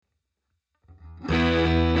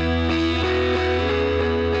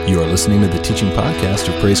You are listening to the teaching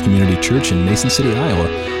podcast of Praise Community Church in Mason City, Iowa.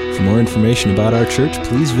 For more information about our church,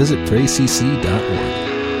 please visit praisecc.org.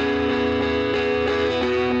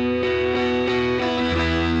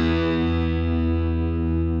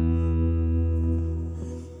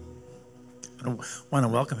 I want to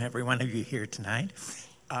welcome every one of you here tonight.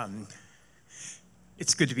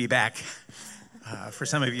 It's good to be back. For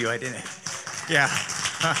some of you, I didn't. Yeah.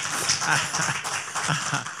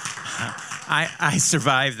 I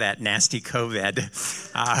survived that nasty COVID.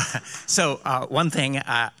 So one thing,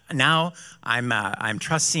 now I'm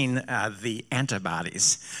trusting the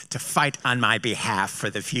antibodies to fight on my behalf for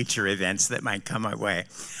the future events that might come my way.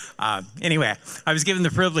 Anyway, I was given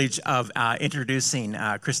the privilege of introducing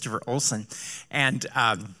Christopher Olson, and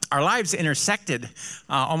our lives intersected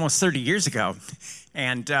almost 30 years ago.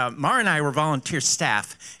 And Mara and I were volunteer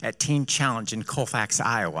staff at Teen Challenge in Colfax,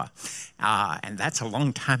 Iowa. And that's a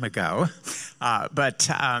long time ago. But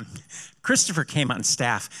Christopher came on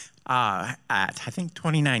staff at, I think,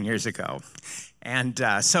 29 years ago. And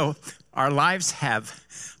so our lives have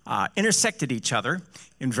intersected each other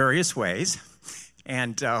in various ways.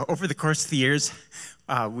 And over the course of the years,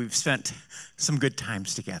 we've spent some good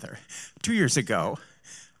times together. 2 years ago,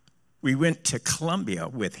 we went to Colombia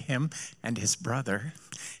with him and his brother,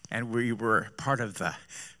 and we were part of the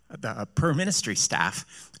per ministry staff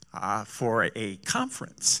for a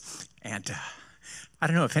conference. And I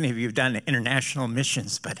don't know if any of you have done international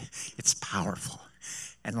missions, but it's powerful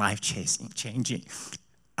and life-changing.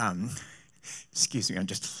 Excuse me, I'm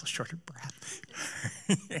just a little short of breath.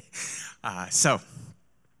 So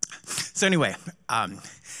anyway,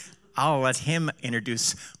 I'll let him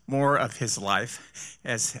introduce more of his life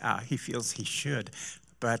as he feels he should.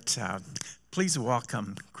 But please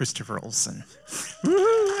welcome Christopher Olson.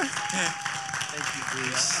 Woo! Thank you,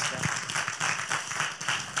 Bruce.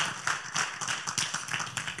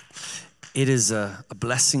 It is a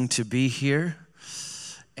blessing to be here,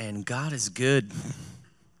 and God is good.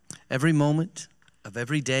 Every moment of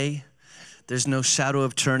every day, there's no shadow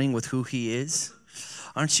of turning with who He is.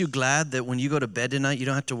 Aren't you glad that when you go to bed tonight, you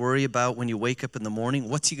don't have to worry about when you wake up in the morning,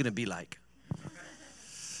 what's He going to be like?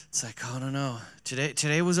 It's like, oh, I don't know.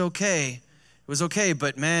 Today was okay. It was okay,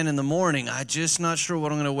 but man, in the morning, I'm just not sure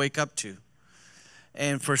what I'm going to wake up to.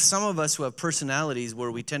 And for some of us who have personalities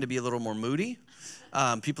where we tend to be a little more moody,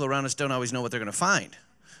 people around us don't always know what they're going to find.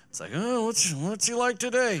 It's like, oh, what's He like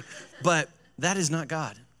today? But that is not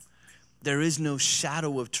God. There is no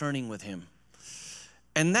shadow of turning with Him.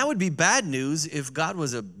 And that would be bad news if God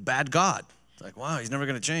was a bad God. It's like, wow, He's never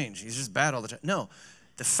going to change. He's just bad all the time. No,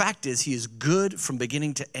 the fact is He is good from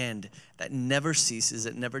beginning to end. That never ceases.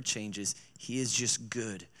 It never changes. He is just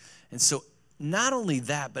good. And so not only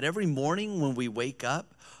that, but every morning when we wake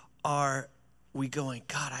up, are we going,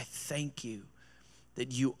 God, I thank You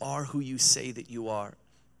that You are who You say that You are.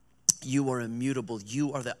 You are immutable.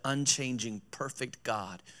 You are the unchanging, perfect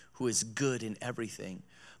God who is good in everything.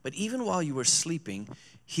 But even while you were sleeping,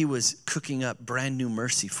 He was cooking up brand new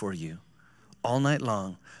mercy for you all night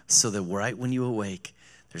long, so that right when you awake,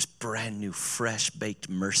 there's brand new, fresh baked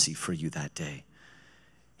mercy for you that day.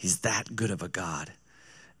 He's that good of a God.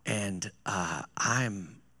 And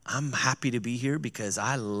I'm happy to be here because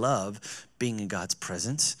I love being in God's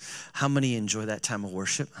presence. How many enjoy that time of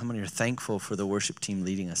worship? How many are thankful for the worship team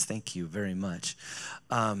leading us? Thank you very much.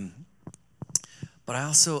 But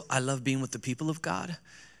I love being with the people of God,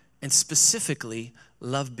 and specifically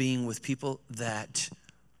love being with people that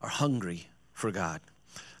are hungry for God.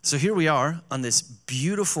 So here we are on this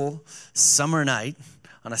beautiful summer night,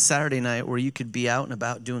 on a Saturday night where you could be out and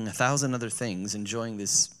about doing 1,000 other things, enjoying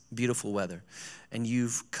this beautiful weather. And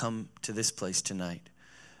you've come to this place tonight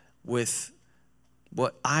with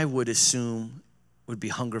what I would assume would be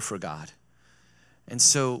hunger for God. And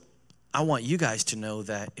so I want you guys to know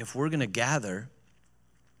that if we're going to gather,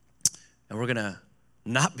 and we're going to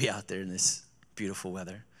not be out there in this beautiful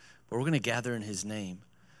weather, but we're going to gather in His name,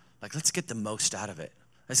 like, let's get the most out of it.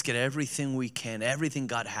 Let's get everything we can, everything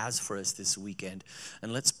God has for us this weekend,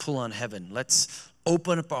 and let's pull on heaven. Let's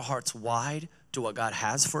open up our hearts wide to what God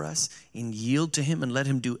has for us and yield to Him and let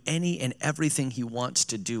Him do any and everything He wants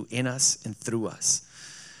to do in us and through us.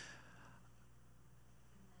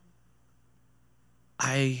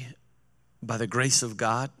 I, by the grace of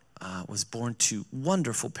God, was born to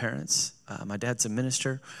wonderful parents. My dad's a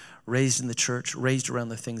minister, raised in the church, raised around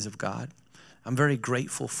the things of God. I'm very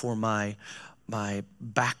grateful for my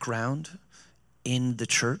background in the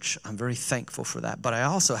church. I'm very thankful for that. But I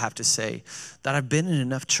also have to say that I've been in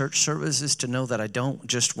enough church services to know that I don't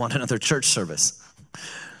just want another church service.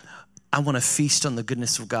 I want to feast on the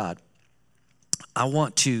goodness of God. I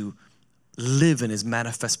want to live in his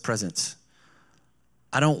manifest presence.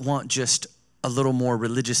 I don't want just a little more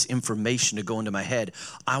religious information to go into my head.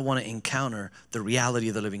 I want to encounter the reality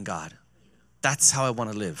of the living God. That's how I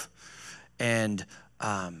want to live. And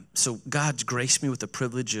so God's graced me with the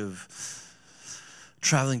privilege of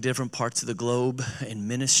traveling different parts of the globe and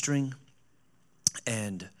ministering.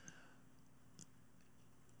 And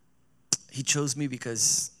he chose me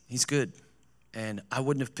because he's good. And I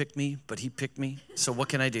wouldn't have picked me, but he picked me. So what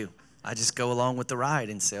can I do? I just go along with the ride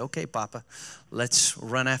and say, okay, Papa, let's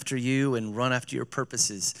run after you and run after your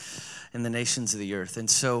purposes in the nations of the earth. And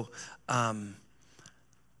so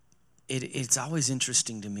it's always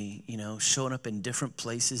interesting to me, you know, showing up in different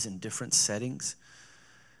places, in different settings,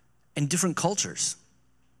 and different cultures,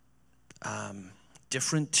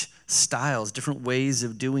 different styles, different ways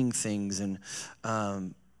of doing things. And,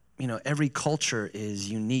 you know, every culture is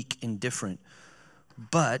unique and different,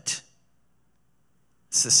 but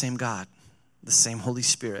it's the same God, the same Holy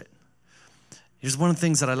Spirit. Here's one of the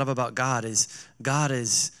things that I love about God is,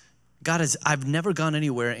 I've never gone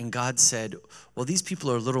anywhere and God said, well, these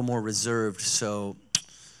people are a little more reserved, so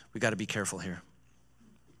we got to be careful here.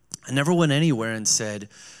 I never went anywhere and said,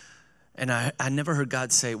 and I never heard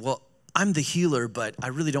God say, well, I'm the healer, but I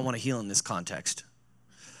really don't want to heal in this context.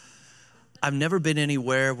 I've never been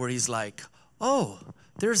anywhere where he's like, oh,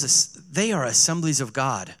 they are assemblies of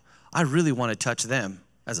God. I really want to touch them,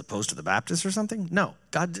 as opposed to the Baptists or something. No,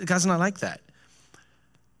 God's not like that.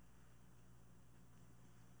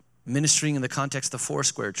 Ministering in the context of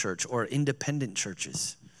Foursquare Church or independent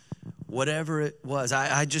churches, whatever it was.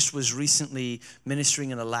 I just was recently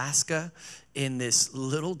ministering in Alaska in this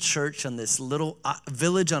little church on this little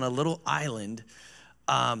village on a little island.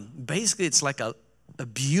 Basically, it's like a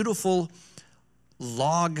beautiful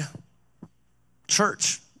log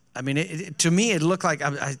church. I mean, to me, it looked like,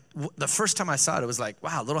 the first time I saw it, it was like,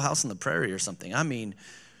 wow, Little House on the Prairie or something. I mean,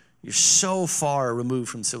 you're so far removed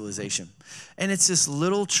from civilization. And it's this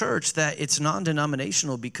little church that it's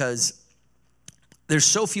non-denominational because there's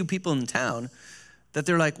so few people in town that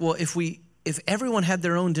they're like, well, if everyone had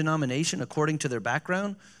their own denomination according to their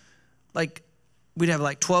background, like we'd have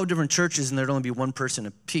like 12 different churches and there'd only be one person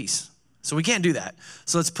a piece. So we can't do that.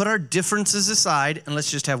 So let's put our differences aside and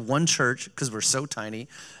let's just have one church because we're so tiny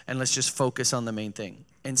and let's just focus on the main thing.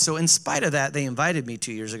 And so in spite of that, they invited me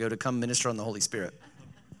 2 years ago to come minister on the Holy Spirit.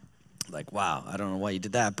 Like, wow, I don't know why you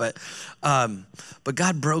did that. But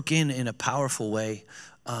God broke in a powerful way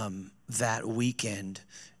that weekend.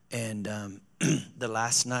 And the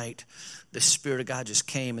last night, the Spirit of God just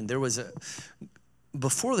came. And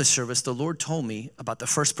before the service, the Lord told me about the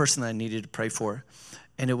first person I needed to pray for.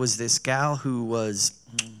 And it was this gal who was,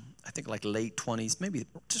 I think like late 20s, maybe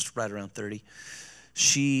just right around 30.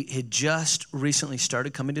 She had just recently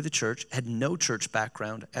started coming to the church, had no church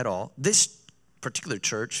background at all. This particular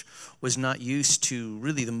church was not used to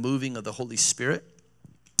really the moving of the Holy Spirit.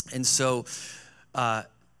 And so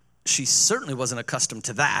she certainly wasn't accustomed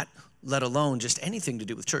to that, let alone just anything to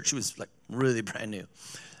do with church. She was like really brand new.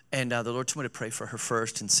 And the Lord told me to pray for her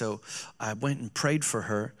first. And so I went and prayed for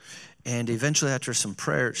her. And eventually after some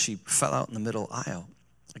prayer, she fell out in the middle aisle.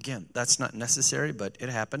 Again, that's not necessary, but it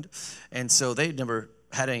happened. And so they'd never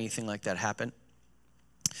had anything like that happen.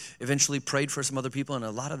 Eventually prayed for some other people, and a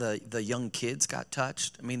lot of the young kids got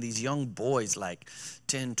touched. I mean, these young boys, like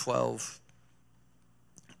 10, 12,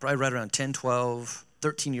 probably right around 10, 12,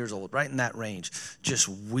 13 years old, right in that range, just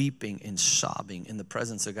weeping and sobbing in the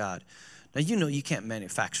presence of God. Now, you know you can't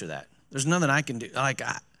manufacture that. There's nothing I can do.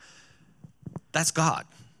 That's God.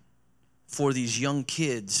 For these young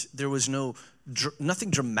kids, there was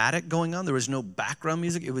nothing dramatic going on. There was no background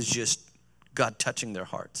music. It was just God touching their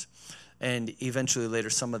hearts. And eventually later,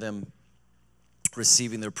 some of them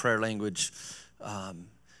receiving their prayer language. And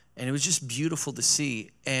it was just beautiful to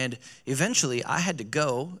see. And eventually, I had to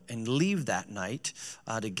go and leave that night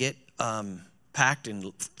to get packed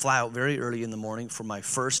and fly out very early in the morning for my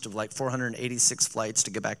first of like 486 flights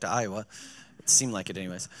to get back to Iowa. It seemed like it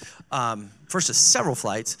anyways. First of several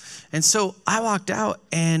flights. And so I walked out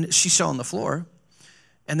and she's still on the floor.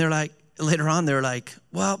 And they're like, later on, they're like,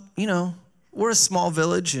 well, you know, we're a small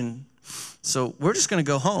village and so we're just going to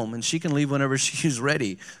go home and she can leave whenever she's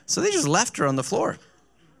ready. So they just left her on the floor.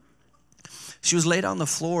 She was laid on the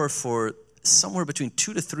floor for somewhere between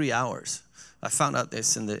 2 to 3 hours. I found out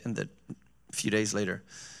this in the few days later.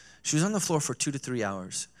 She was on the floor for 2 to 3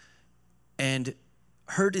 hours. And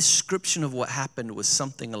her description of what happened was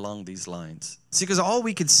something along these lines. See, because all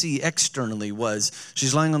we could see externally was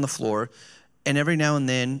she's lying on the floor, and every now and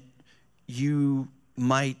then you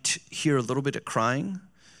might hear a little bit of crying.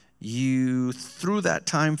 Through that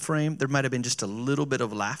time frame, there might have been just a little bit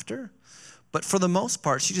of laughter, But for the most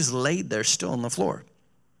part, she just laid there still on the floor.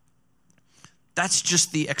 That's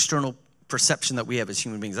just the external perception that we have as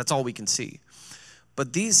human beings. That's all we can see.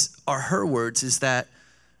 But these are her words, is that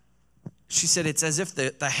she said it's as if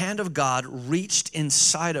the hand of God reached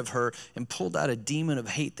inside of her and pulled out a demon of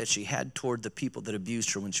hate that she had toward the people that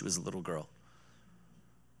abused her when she was a little girl.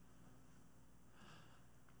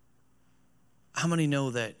 How many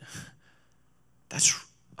know that that's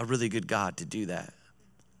a really good God to do that?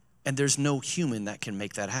 And there's no human that can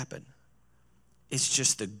make that happen. It's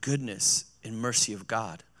just the goodness and mercy of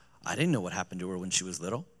God. I didn't know what happened to her when she was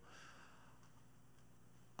little.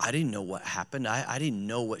 I didn't know what happened. I didn't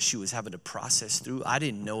know what she was having to process through. I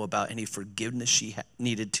didn't know about any forgiveness she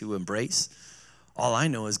needed to embrace. All I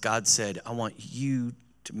know is God said, I want you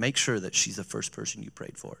to make sure that she's the first person you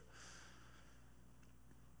prayed for.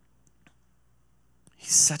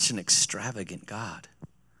 He's such an extravagant God.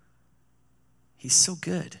 He's so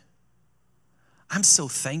good. I'm so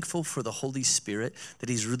thankful for the Holy Spirit that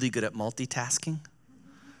he's really good at multitasking.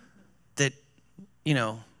 That, you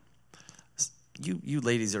know, you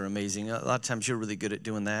ladies are amazing. A lot of times you're really good at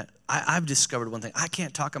doing that. I've discovered one thing. I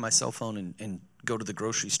can't talk on my cell phone and go to the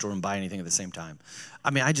grocery store and buy anything at the same time. I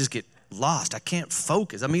mean, I just get lost. I can't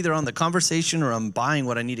focus. I'm either on the conversation or I'm buying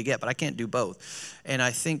what I need to get, but I can't do both. And I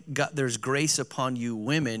think God, there's grace upon you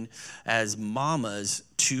women as mamas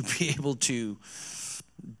to be able to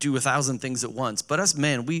do 1,000 things at once. But us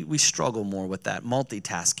men, we struggle more with that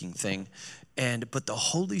multitasking thing. But the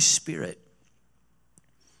Holy Spirit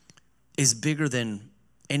is bigger than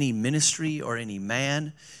any ministry or any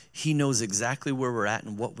man. He knows exactly where we're at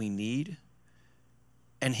and what we need.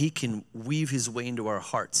 And he can weave his way into our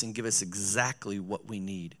hearts and give us exactly what we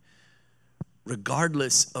need.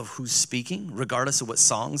 Regardless of who's speaking, regardless of what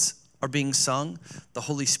songs are being sung, the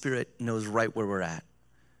Holy Spirit knows right where we're at.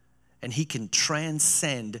 And he can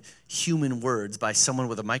transcend human words by someone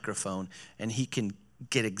with a microphone, and he can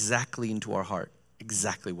get exactly into our heart,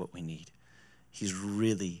 exactly what we need. He's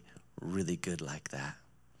really, really good like that.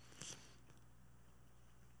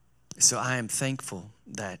 So I am thankful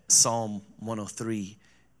that Psalm 103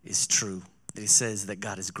 is true. That it says that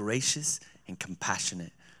God is gracious and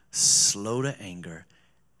compassionate, slow to anger,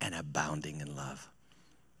 and abounding in love.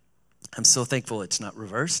 I'm so thankful it's not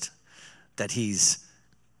reversed, that he's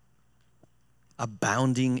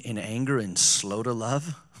abounding in anger and slow to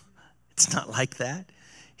love. It's not like that.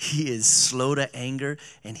 He is slow to anger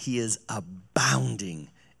and he is abounding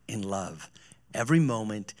in love. Every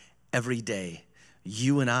moment, every day,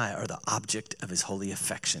 you and I are the object of his holy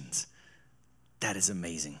affections. That is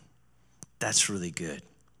amazing. That's really good.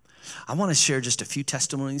 I want to share just a few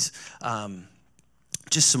testimonies,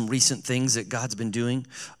 just some recent things that God's been doing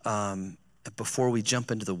before we jump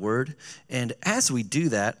into the word. And as we do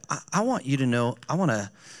that, I want you to know, I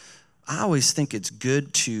always think it's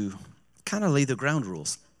good to kind of lay the ground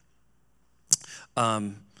rules.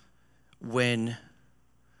 If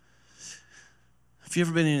you've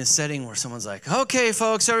ever been in a setting where someone's like, okay,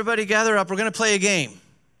 folks, everybody gather up, we're going to play a game.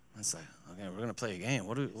 It's like, okay, we're going to play a game.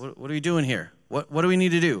 What are we doing here? What do we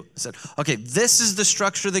need to do? I said, okay, this is the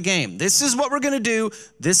structure of the game. This is what we're going to do.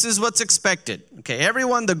 This is what's expected. Okay,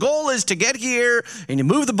 everyone, the goal is to get here, and you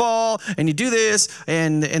move the ball, and you do this,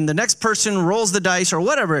 and the next person rolls the dice, or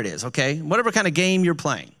whatever it is, okay? Whatever kind of game you're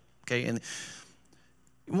playing, okay? And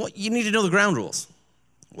you need to know the ground rules.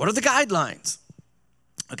 What are the guidelines?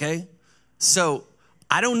 Okay? So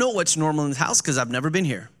I don't know what's normal in this house because I've never been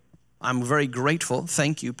here. I'm very grateful.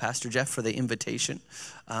 Thank you, Pastor Jeff, for the invitation.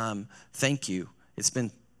 Thank you. It's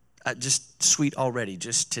been just sweet already,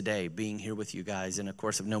 just today, being here with you guys. And, of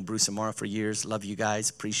course, I've known Bruce and Mara for years. Love you guys.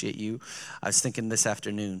 Appreciate you. I was thinking this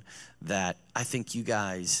afternoon that I think you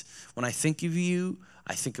guys, when I think of you,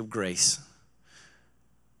 I think of grace.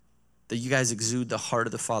 That you guys exude the heart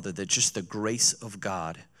of the Father, that just the grace of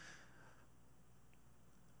God,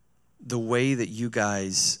 the way that you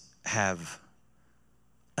guys have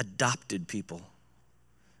adopted people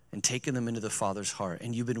and taken them into the Father's heart,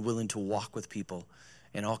 and you've been willing to walk with people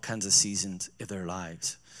in all kinds of seasons of their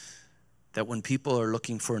lives. That when people are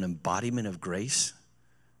looking for an embodiment of grace,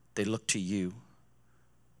 they look to you.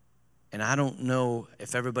 And I don't know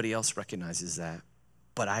if everybody else recognizes that,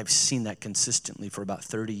 but I've seen that consistently for about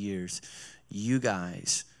 30 years. You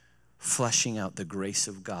guys fleshing out the grace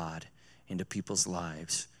of God into people's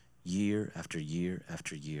lives year after year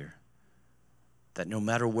after year. That no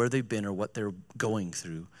matter where they've been or what they're going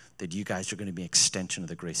through, that you guys are going to be an extension of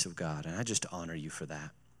the grace of God. And I just honor you for that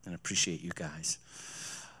and appreciate you guys.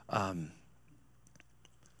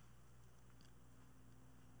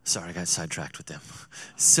 Sorry, I got sidetracked with them.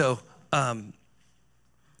 So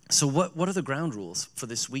So what are the ground rules for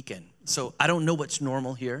this weekend? So I don't know what's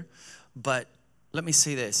normal here, but let me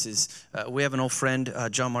say this, is we have an old friend,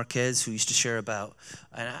 John Marquez, who used to share about,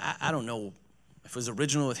 and I don't know if it was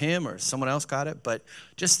original with him or someone else got it, but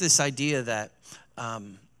just this idea that,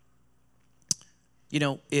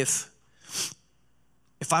 if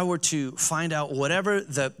I were to find out whatever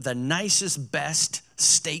the nicest, best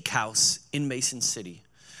steakhouse in Mason City,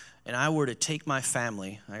 and I were to take my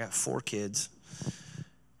family, I got 4 kids,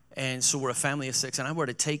 and so we're a family of 6, and I were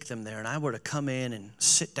to take them there, and I were to come in and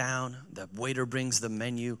sit down, the waiter brings the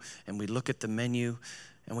menu, and we look at the menu,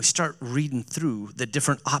 and we start reading through the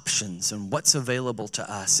different options and what's available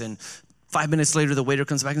to us. And 5 minutes later, the waiter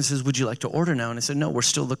comes back and says, would you like to order now? And I said, no, we're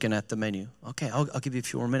still looking at the menu. Okay, I'll give you a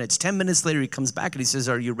few more minutes. 10 minutes later, he comes back and he says,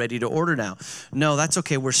 are you ready to order now? No, that's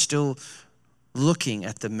okay, we're still looking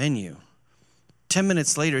at the menu. 10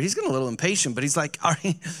 minutes later, he's getting a little impatient, but he's like,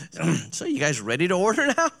 so you guys ready to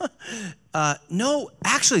order now? No,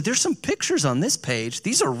 actually, there's some pictures on this page.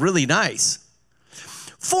 These are really nice.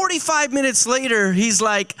 45 minutes later, he's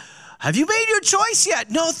like, have you made your choice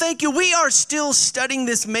yet? No, thank you. We are still studying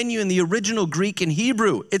this menu in the original Greek and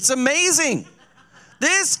Hebrew. It's amazing.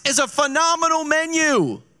 This is a phenomenal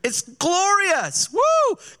menu. It's glorious.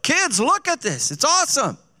 Woo! Kids, look at this. It's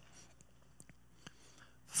awesome.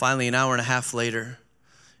 Finally, an hour and a half later,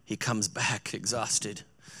 he comes back exhausted,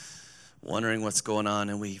 wondering what's going on.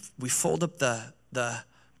 And we fold up the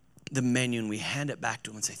menu and we hand it back to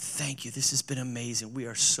him and say, thank you, this has been amazing. We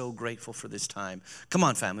are so grateful for this time. Come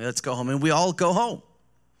on, family, let's go home. And we all go home.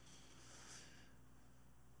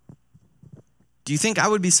 Do you think I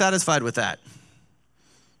would be satisfied with that?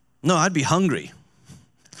 No, I'd be hungry.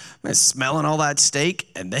 Man, smelling all that steak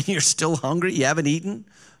and then you're still hungry, you haven't eaten.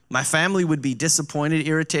 My family would be disappointed,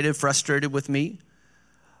 irritated, frustrated with me.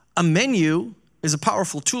 A menu is a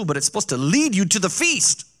powerful tool, but it's supposed to lead you to the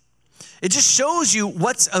feast. It just shows you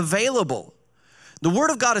what's available. The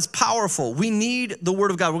Word of God is powerful. We need the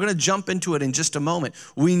Word of God. We're going to jump into it in just a moment.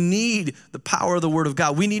 We need the power of the Word of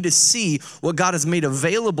God. We need to see what God has made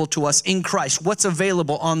available to us in Christ, what's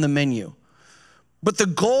available on the menu. But the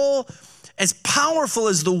goal, as powerful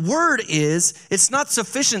as the Word is, it's not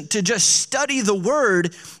sufficient to just study the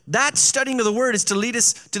Word. That studying of the Word is to lead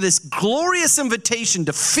us to this glorious invitation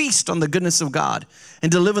to feast on the goodness of God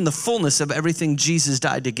and to live in the fullness of everything Jesus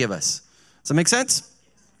died to give us. Does that make sense?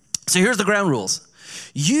 So here's the ground rules.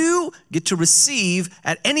 You get to receive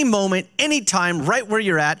at any moment, any time, right where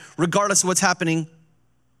you're at, regardless of what's happening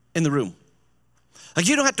in the room. Like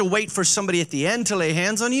you don't have to wait for somebody at the end to lay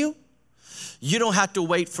hands on you. You don't have to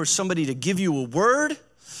wait for somebody to give you a word.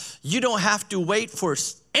 You don't have to wait for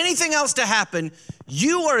anything else to happen.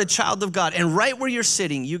 You are a child of God, and right where you're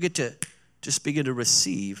sitting, you get to just begin to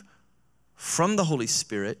receive from the Holy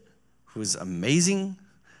Spirit, who is amazing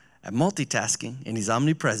at multitasking, and he's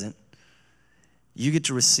omnipresent. You get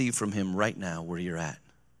to receive from him right now where you're at.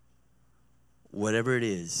 Whatever it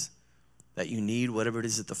is that you need, whatever it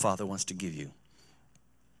is that the Father wants to give you.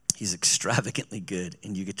 He's extravagantly good,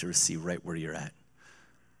 and you get to receive right where you're at.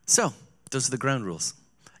 So, those are the ground rules.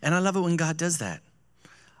 And I love it when God does that.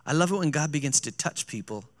 I love it when God begins to touch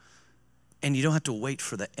people, and you don't have to wait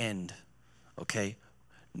for the end, okay?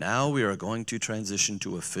 Now we are going to transition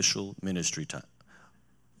to official ministry time.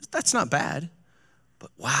 That's not bad, but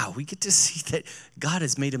wow, we get to see that God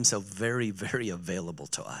has made himself very, very available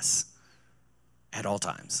to us at all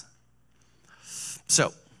times.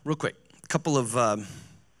 So, real quick, a couple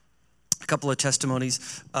of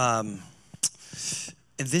testimonies.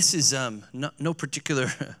 This is no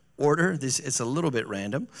particular order. It's a little bit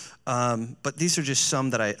random, but these are just some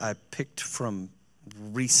that I picked from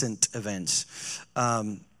recent events.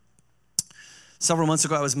 Several months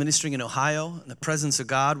ago, I was ministering in Ohio, and the presence of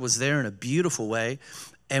God was there in a beautiful way,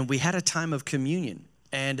 and we had a time of communion.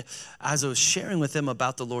 And as I was sharing with them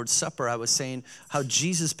about the Lord's Supper, I was saying how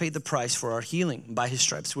Jesus paid the price for our healing. By his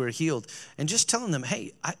stripes we were healed. And just telling them,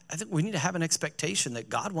 hey, I think we need to have an expectation that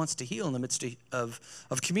God wants to heal in the midst of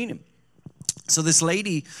communion. So this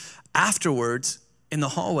lady afterwards in the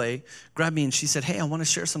hallway grabbed me and she said, hey, I want to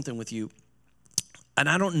share something with you. And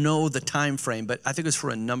I don't know the time frame, but I think it was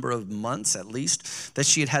for a number of months at least that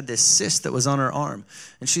she had this cyst that was on her arm.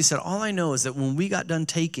 And she said, all I know is that when we got done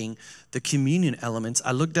taking the communion elements,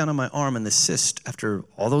 I looked down on my arm and the cyst, after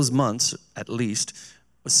all those months at least,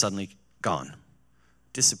 was suddenly gone,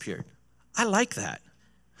 disappeared. I like that.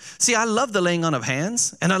 See, I love the laying on of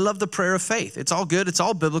hands and I love the prayer of faith. It's all good. It's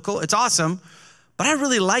all biblical. It's awesome. But I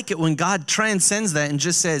really like it when God transcends that and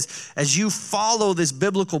just says, as you follow this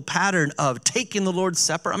biblical pattern of taking the Lord's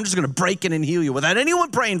Supper, I'm just going to break in and heal you without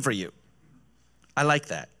anyone praying for you. I like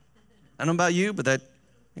that. I don't know about you, but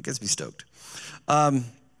It gets me stoked.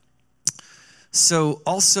 So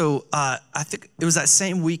also, I think it was that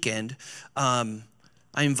same weekend, I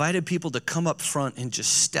invited people to come up front and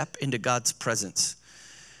just step into God's presence.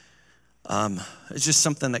 It's just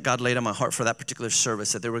something that God laid on my heart for that particular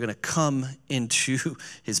service, that they were going to come into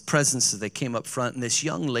his presence as they came up front. And this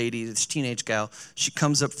young lady, this teenage gal, she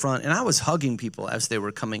comes up front, and I was hugging people as they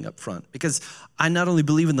were coming up front, because I not only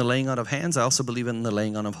believe in the laying on of hands, I also believe in the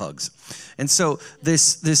laying on of hugs. And so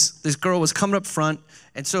this girl was coming up front,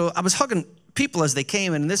 and so I was hugging people as they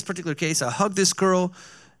came. And in this particular case, I hugged this girl,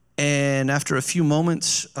 and after a few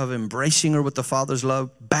moments of embracing her with the Father's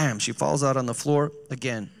love, bam, she falls out on the floor.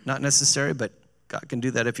 Again, not necessary, but God can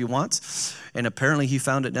do that if he wants. And apparently he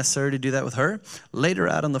found it necessary to do that with her. Laid her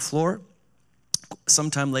out on the floor.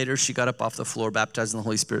 Sometime later, she got up off the floor, baptized in the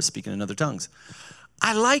Holy Spirit, speaking in other tongues.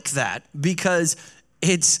 I like that, because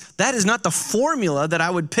that is not the formula that I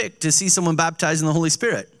would pick to see someone baptized in the Holy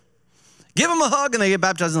Spirit. Give them a hug and they get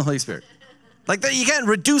baptized in the Holy Spirit. Like that, you can't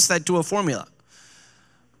reduce that to a formula.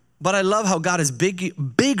 But I love how God is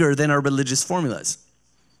bigger than our religious formulas.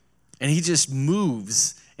 And he just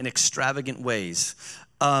moves in extravagant ways.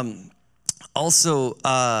 Also,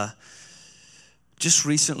 just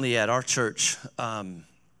recently at our church, I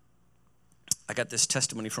got this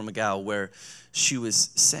testimony from a gal where she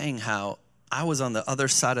was saying how I was on the other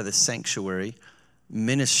side of the sanctuary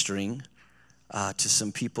ministering to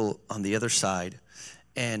some people on the other side.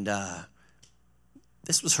 And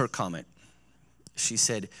this was her comment. She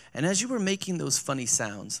said, and as you were making those funny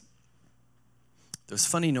sounds, those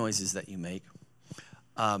funny noises that you make,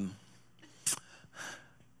 and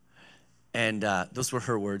those were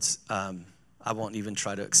her words. I won't even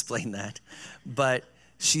try to explain that. But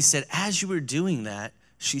she said, as you were doing that,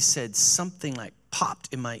 she said something like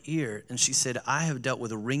popped in my ear. And she said, I have dealt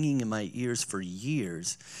with ringing in my ears for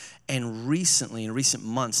years. And recently, in recent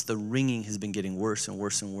months, the ringing has been getting worse and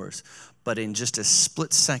worse and worse. But in just a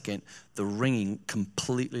split second, the ringing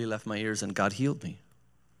completely left my ears and God healed me.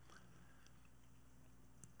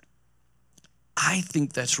 I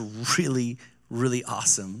think that's really, really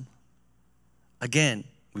awesome. Again,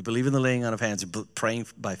 we believe in the laying on of hands, praying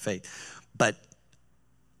by faith. But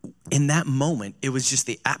in that moment, it was just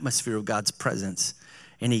the atmosphere of God's presence.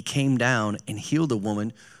 And he came down and healed a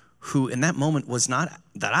woman who in that moment was not,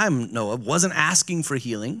 that I know of, wasn't asking for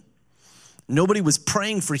healing. Nobody was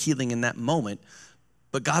praying for healing in that moment,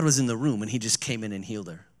 but God was in the room and he just came in and healed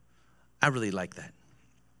her. I really like that.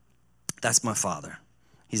 That's my Father.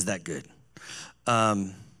 He's that good.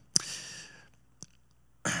 I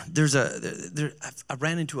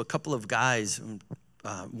ran into a couple of guys,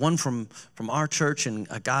 one from our church and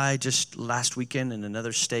a guy just last weekend in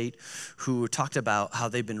another state who talked about how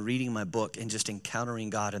they've been reading my book and just encountering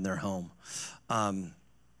God in their home.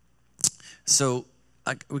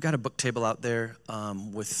 We got a book table out there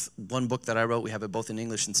with one book that I wrote. We have it both in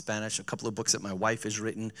English and Spanish, a couple of books that my wife has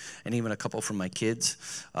written, and even a couple from my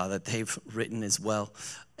kids that they've written as well.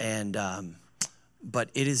 And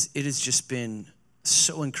but it has just been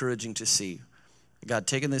so encouraging to see God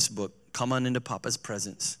taking this book, come on into Papa's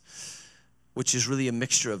presence, which is really a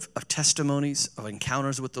mixture of testimonies, of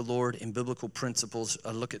encounters with the Lord and biblical principles,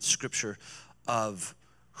 a look at scripture of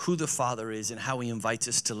who the Father is and how he invites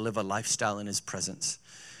us to live a lifestyle in his presence,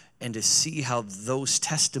 and to see how those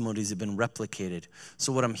testimonies have been replicated.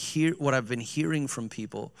 So what I've been hearing from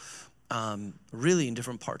people really in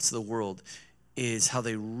different parts of the world is how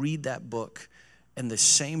they read that book, and the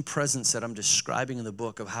same presence that I'm describing in the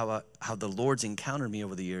book of how the Lord's encountered me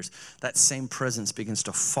over the years, that same presence begins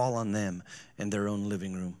to fall on them in their own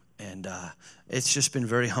living room. And it's just been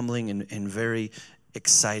very humbling and very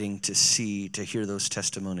exciting to hear those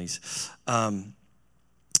testimonies. 2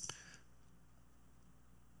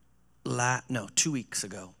 weeks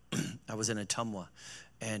ago, I was in Ottumwa,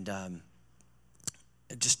 and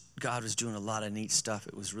God was doing a lot of neat stuff.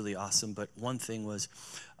 It was really awesome. But one thing was,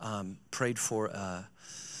 prayed for a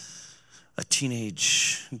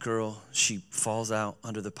teenage girl. She falls out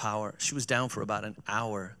under the power. She was down for about an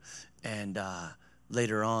hour, and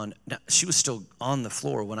later on, she was still on the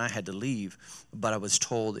floor when I had to leave, but I was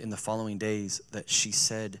told in the following days that she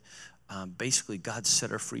said, basically God set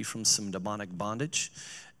her free from some demonic bondage,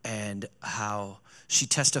 and how she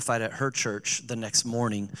testified at her church the next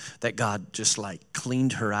morning that God just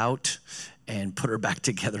cleaned her out and put her back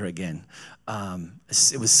together again.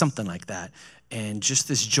 It was something like that. And just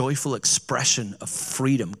this joyful expression of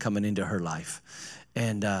freedom coming into her life.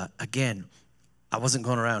 And again, I wasn't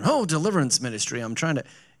going around, deliverance ministry.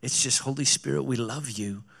 It's just, Holy Spirit, we love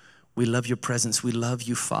you. We love your presence. We love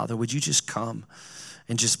you, Father. Would you just come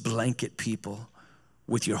and just blanket people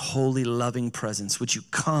with your holy, loving presence. Would you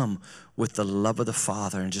come with the love of the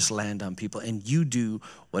Father and just land on people, and you do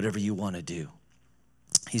whatever you want to do.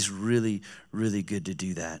 He's really, really good to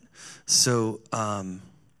do that. So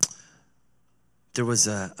there was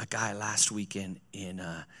a guy last weekend in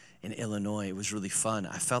Illinois. It was really fun.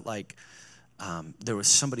 I felt like there was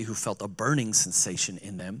somebody who felt a burning sensation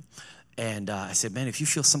in them. And I said, man, if you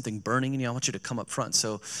feel something burning in you, I want you to come up front.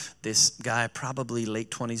 So this guy, probably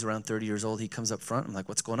late 20s, around 30 years old, he comes up front. I'm like,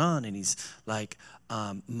 what's going on? And he's like,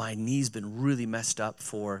 my knee's been really messed up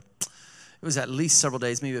for, it was at least several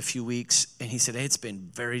days, maybe a few weeks. And he said, hey, it's been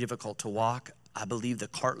very difficult to walk. I believe the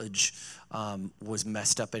cartilage was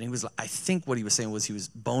messed up. And he was, I think what he was saying was he was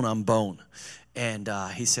bone on bone. And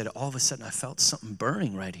he said, all of a sudden I felt something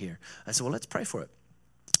burning right here. I said, well, let's pray for it.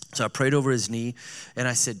 So I prayed over his knee, and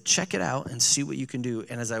I said, check it out and see what you can do.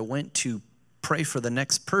 And as I went to pray for the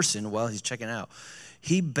next person while he's checking out,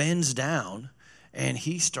 he bends down, and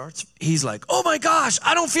he's like, oh my gosh,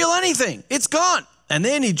 I don't feel anything. It's gone. And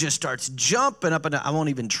then he just starts jumping up and down. I won't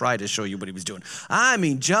even try to show you what he was doing. I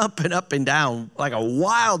mean, jumping up and down like a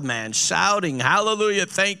wild man, shouting, hallelujah,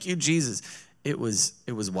 thank you, Jesus. It was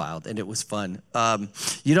wild, and it was fun.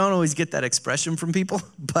 You don't always get that expression from people,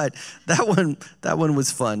 but that one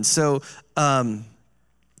was fun. So So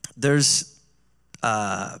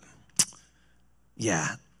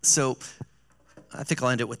I think I'll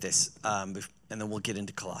end it with this, and then we'll get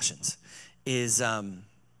into Colossians.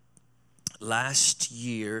 Last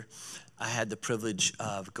year, I had the privilege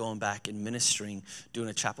of going back and ministering, doing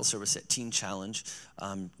a chapel service at Teen Challenge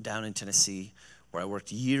down in Tennessee, where I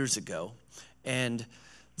worked years ago. And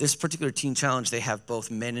this particular Teen Challenge, they have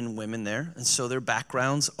both men and women there. And so their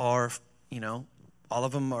backgrounds are, all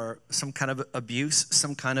of them are some kind of abuse,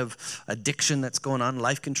 some kind of addiction that's going on,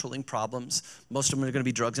 life-controlling problems. Most of them are going to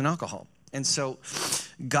be drugs and alcohol. And so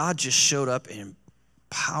God just showed up and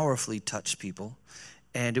powerfully touched people.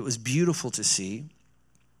 And it was beautiful to see.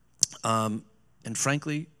 And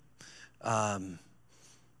frankly,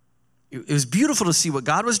 it was beautiful to see what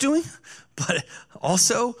God was doing, but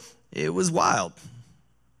also it was wild.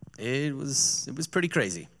 It was pretty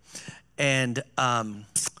crazy. And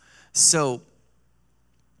so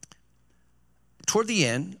toward the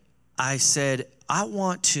end, I said, I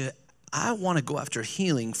want to go after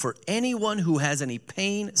healing for anyone who has any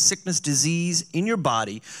pain, sickness, disease in your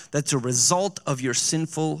body that's a result of your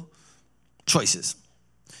sinful choices.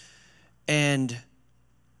 And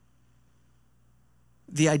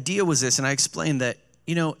the idea was this, and I explained that,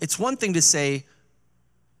 it's one thing to say,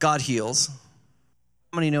 God heals.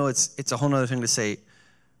 How many know it's a whole other thing to say,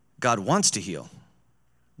 God wants to heal?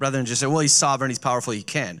 Rather than just say, well, he's sovereign, he's powerful, he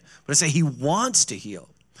can. But I say he wants to heal.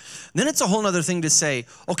 Then it's a whole other thing to say,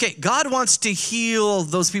 okay, God wants to heal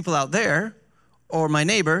those people out there, or my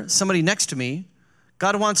neighbor, somebody next to me.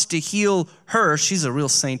 God wants to heal her. She's a real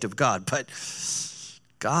saint of God. But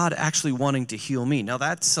God actually wanting to heal me. Now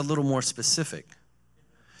that's a little more specific.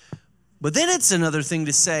 But then it's another thing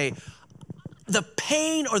to say, the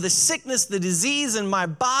pain or the sickness, the disease in my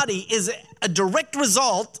body is a direct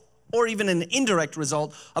result or even an indirect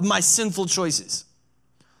result of my sinful choices.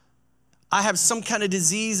 I have some kind of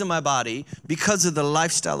disease in my body because of the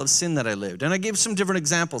lifestyle of sin that I lived. And I gave some different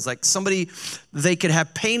examples, like somebody, they could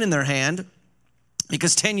have pain in their hand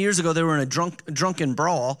because 10 years ago they were in a drunken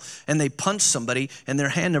brawl and they punched somebody and their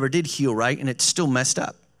hand never did heal right and it's still messed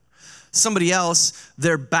up. Somebody else,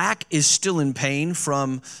 their back is still in pain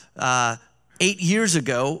from 8 years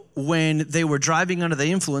ago when they were driving under the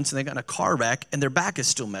influence and they got in a car wreck and their back is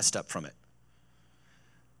still messed up from it.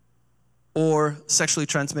 Or sexually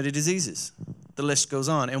transmitted diseases. The list goes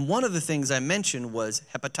on. And one of the things I mentioned was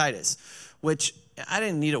hepatitis, which I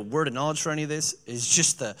didn't need a word of knowledge for any of this. It's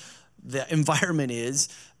just the environment is,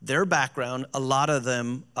 their background, a lot of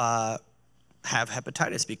them have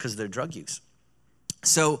hepatitis because of their drug use.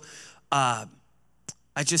 So I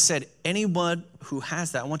just said, anyone who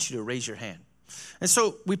has that, I want you to raise your hand. And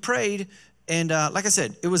so we prayed, and like I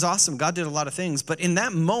said, it was awesome. God did a lot of things. But in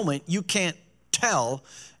that moment, you can't tell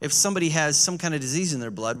if somebody has some kind of disease in their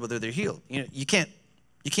blood, whether they're healed. You can't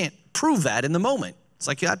prove that in the moment. It's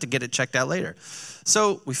like you have to get it checked out later.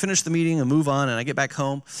 So we finish the meeting and move on, and I get back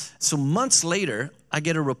home. So months later, I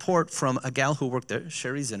get a report from a gal who worked there,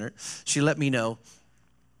 Sherry Zinnert. She let me know.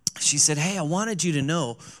 She said, hey, I wanted you to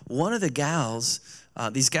know, one of the gals,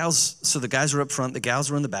 these gals, so the guys were up front, the gals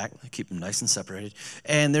were in the back. I keep them nice and separated.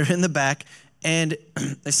 And they're in the back, and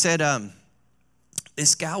they said,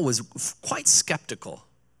 this gal was quite skeptical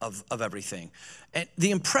of everything. And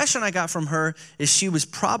the impression I got from her is she was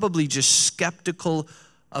probably just skeptical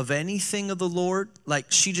of anything of the Lord.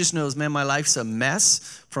 Like she just knows, man, my life's a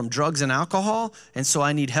mess from drugs and alcohol, and so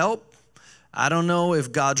I need help. I don't know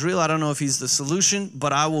if God's real. I don't know if he's the solution,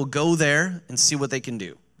 but I will go there and see what they can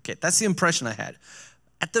do. Okay, that's the impression I had.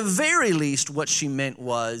 At the very least, what she meant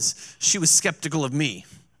was she was skeptical of me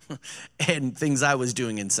and things I was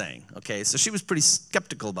doing and saying. Okay, so she was pretty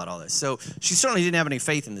skeptical about all this. So she certainly didn't have any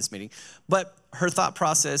faith in this meeting, but her thought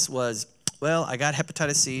process was, well, I got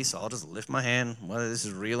hepatitis C, so I'll just lift my hand, whether this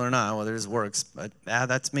is real or not, whether this works, but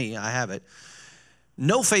that's me, I have it.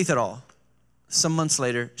 No faith at all. Some months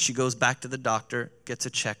later, she goes back to the doctor, gets a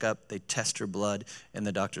checkup, they test her blood, and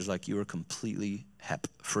the doctor's like, you are completely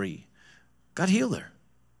hep-free. God healed her.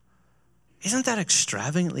 Isn't that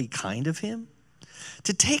extravagantly kind of him?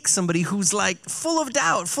 To take somebody who's like full of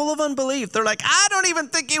doubt, full of unbelief. They're like, I don't even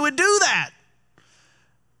think he would do that.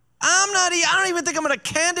 I don't even think I'm a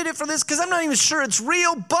candidate for this because I'm not even sure it's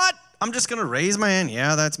real, but I'm just going to raise my hand.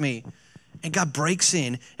 Yeah, that's me. And God breaks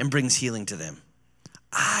in and brings healing to them.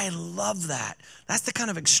 I love that. That's the kind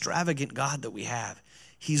of extravagant God that we have.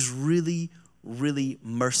 He's really, really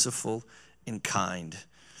merciful and kind.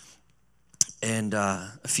 And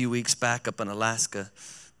a few weeks back up in Alaska,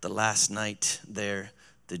 the last night there,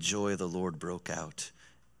 the joy of the Lord broke out.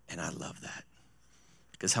 And I love that.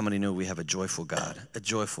 Because how many know we have a joyful God, a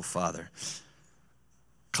joyful Father?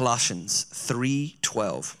 Colossians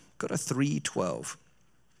 3:12. Go to 3:12.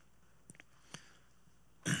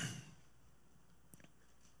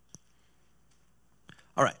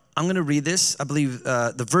 All right, I'm going to read this. I believe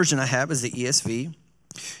the version I have is the ESV,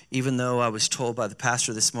 even though I was told by the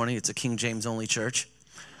pastor this morning it's a King James only church.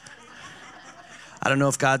 I don't know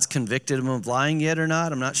if God's convicted him of lying yet or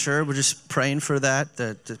not. I'm not sure. We're just praying for that,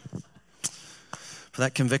 for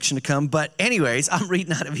that conviction to come. But anyways, I'm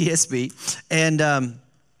reading out of ESV, and I'm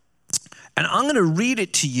going to read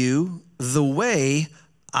it to you the way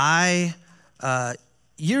I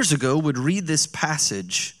years ago would read this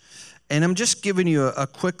passage. And I'm just giving you a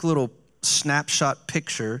quick little snapshot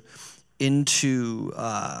picture into,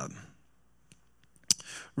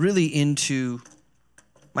 really into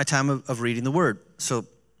my time of reading the Word. So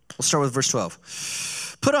we'll start with verse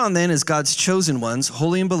 12. Put on then as God's chosen ones,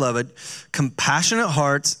 holy and beloved, compassionate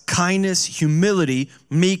hearts, kindness, humility,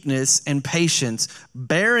 meekness, and patience,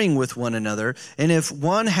 bearing with one another. And if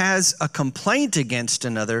one has a complaint against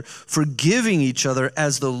another, forgiving each other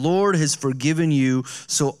as the Lord has forgiven you,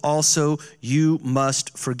 so also you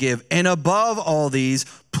must forgive. And above all these,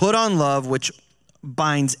 put on love, which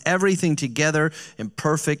binds everything together in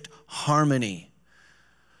perfect harmony.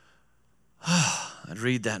 I'd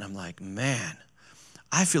read that and I'm like, man,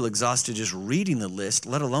 I feel exhausted just reading the list,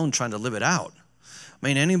 let alone trying to live it out.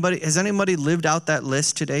 I mean, has anybody lived out that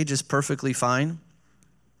list today just perfectly fine?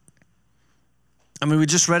 I mean, we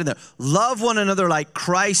just read it there. Love one another like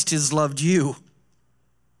Christ has loved you.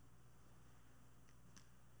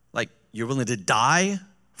 Like you're willing to die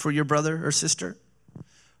for your brother or sister?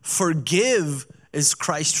 Forgive as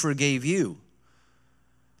Christ forgave you.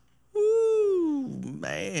 Ooh,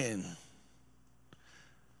 man.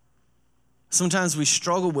 Sometimes we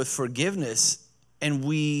struggle with forgiveness and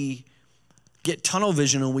we get tunnel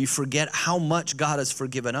vision and we forget how much God has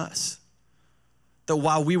forgiven us. That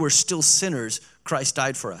while we were still sinners, Christ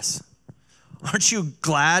died for us. Aren't you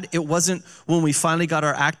glad it wasn't when we finally got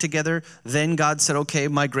our act together, then God said, okay,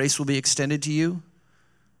 my grace will be extended to you?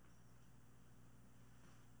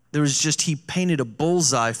 There was just, he painted a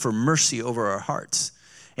bullseye for mercy over our hearts.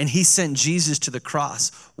 And he sent Jesus to the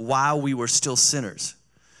cross while we were still sinners.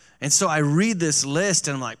 And so I read this list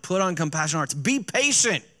and I'm like, put on compassionate hearts. Be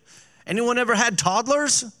patient. Anyone ever had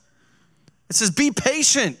toddlers? It says, be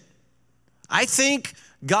patient. I think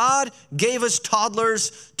God gave us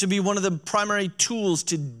toddlers to be one of the primary tools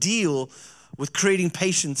to deal with creating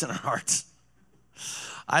patience in our hearts.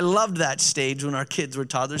 I loved that stage when our kids were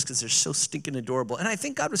toddlers because they're so stinking adorable. And I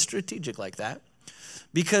think God was strategic like that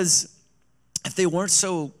because if they weren't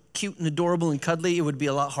so cute and adorable and cuddly, it would be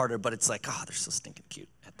a lot harder. But it's like, oh, they're so stinking cute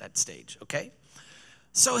at that stage, okay?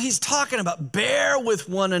 So he's talking about bear with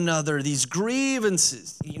one another, these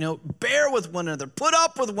grievances, bear with one another, put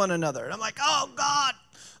up with one another. And I'm like, oh, God,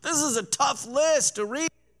 this is a tough list to read.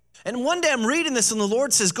 And one day I'm reading this and the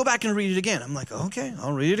Lord says, go back and read it again. I'm like, okay,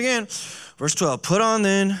 I'll read it again. Verse 12, put on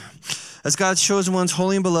then, as God's chosen ones,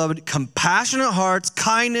 holy and beloved, compassionate hearts,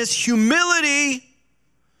 kindness, humility,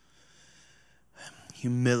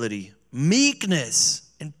 meekness,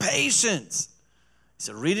 and patience. He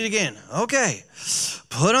said, read it again. Okay.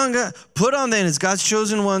 Put on then as God's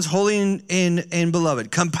chosen ones, holy and beloved.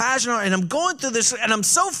 Compassionate. And I'm going through this and I'm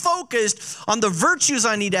so focused on the virtues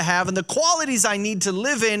I need to have and the qualities I need to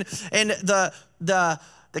live in and the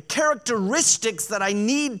the characteristics that I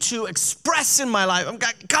need to express in my life. I'm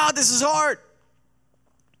like, God, this is hard.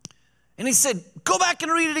 And he said, go back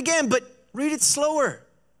and read it again, but read it slower.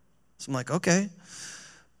 So I'm like, okay.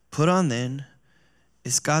 Put on then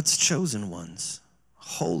is God's chosen ones,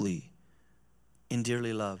 holy and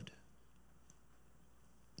dearly loved.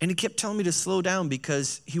 And he kept telling me to slow down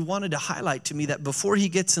because he wanted to highlight to me that before he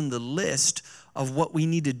gets in the list of what we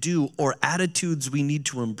need to do or attitudes we need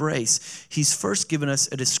to embrace, he's first given us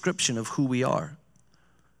a description of who we are.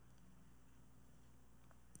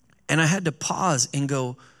 And I had to pause and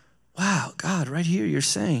go, wow, God, right here you're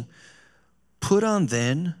saying, put on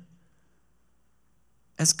then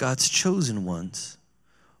as God's chosen ones,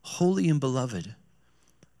 holy and beloved.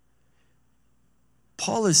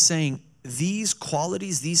 Paul is saying these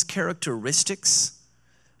qualities, these characteristics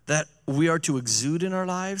that we are to exude in our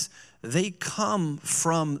lives, they come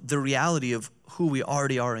from the reality of who we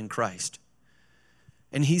already are in Christ.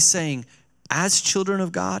 And he's saying, as children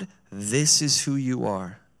of God, this is who you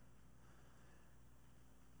are.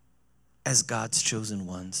 As God's chosen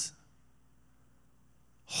ones,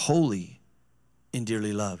 holy and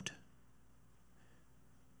dearly loved.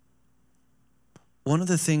 One of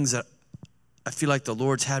the things that I feel like the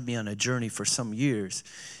Lord's had me on a journey for some years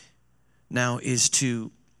now is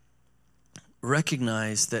to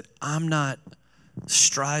recognize that I'm not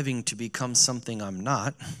striving to become something I'm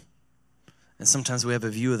not. And sometimes we have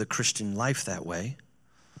a view of the Christian life that way.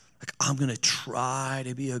 Like, I'm going to try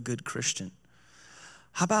to be a good Christian.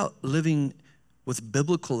 How about living with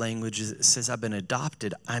biblical language that says I've been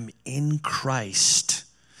adopted, I'm in Christ.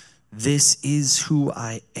 This is who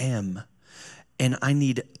I am. And I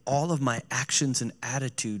need all of my actions and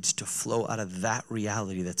attitudes to flow out of that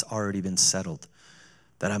reality that's already been settled,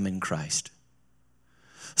 that I'm in Christ.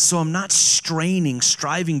 So I'm not striving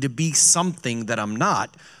to be something that I'm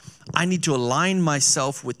not. I need to align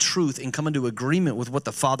myself with truth and come into agreement with what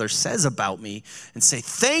the Father says about me and say,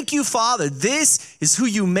 thank you, Father, this is who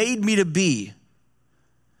you made me to be.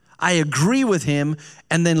 I agree with him,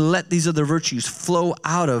 and then let these other virtues flow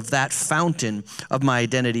out of that fountain of my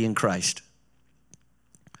identity in Christ.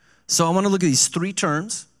 So I want to look at these three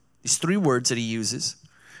terms, these three words that he uses,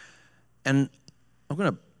 and I'm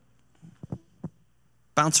going to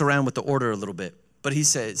bounce around with the order a little bit. But he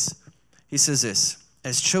says this,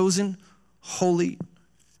 as chosen, holy,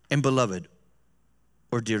 and beloved,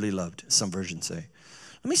 or dearly loved, some versions say.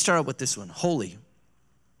 Let me start out with this one, holy.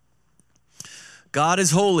 God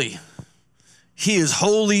is holy. He is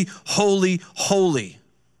holy, holy, holy.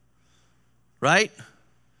 Right?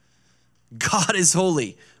 God is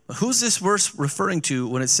holy. Who's this verse referring to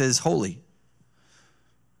when it says holy?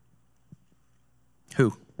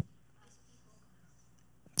 Who?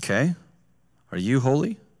 Okay. Are you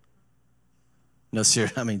holy? No,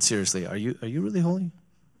 seriously, are you really holy?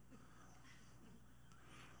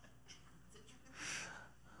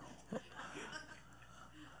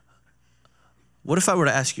 What if I were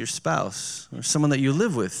to ask your spouse or someone that you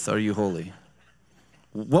live with, are you holy?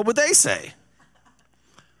 What would they say?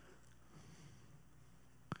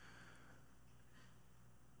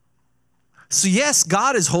 So yes,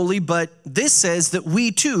 God is holy, but this says that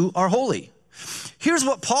we too are holy. Here's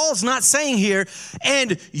what Paul's not saying here,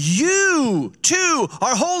 and you too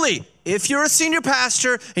are holy. If you're a senior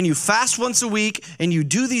pastor and you fast once a week and you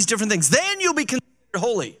do these different things, then you'll be considered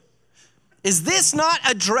holy. Is this not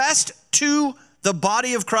addressed to the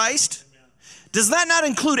body of Christ? Does that not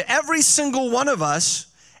include every single one of us,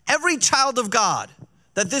 every child of God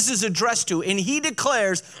that this is addressed to? And he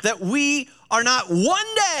declares that we are not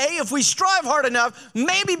one day, if we strive hard enough,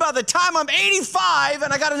 maybe by the time I'm 85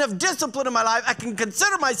 and I got enough discipline in my life, I can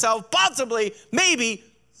consider myself possibly, maybe,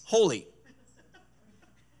 holy.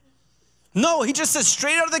 No, he just says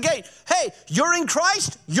straight out of the gate, hey, you're in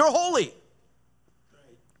Christ, you're holy.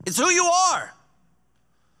 It's who you are.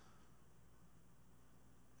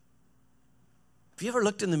 Have you ever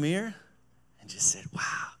looked in the mirror and just said,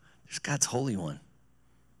 wow, there's God's Holy One?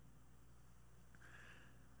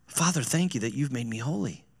 Father, thank you that you've made me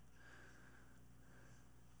holy.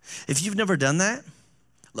 If you've never done that,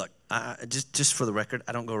 look, just for the record,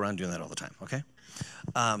 I don't go around doing that all the time, okay?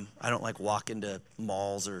 I don't like walk into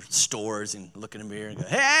malls or stores and look in the mirror and go,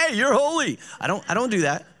 hey, you're holy. I don't do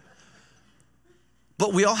that.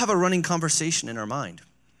 But we all have a running conversation in our mind.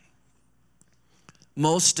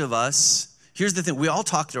 Most of us, here's the thing, we all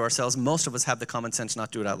talk to ourselves. Most of us have the common sense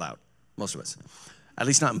not to do it out loud. Most of us. At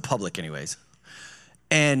least not in public anyways.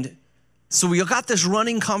 And so we got this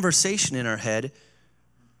running conversation in our head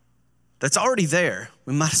that's already there.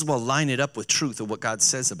 We might as well line it up with truth of what God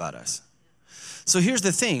says about us. So here's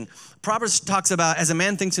the thing. Proverbs talks about, as a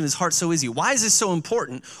man thinks in his heart, so is he. Why is this so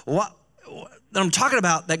important? What I'm talking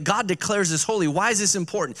about, that God declares this holy. Why is this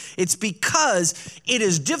important? It's because it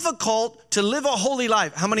is difficult to live a holy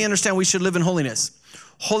life. How many understand we should live in holiness?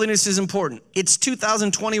 Holiness is important. It's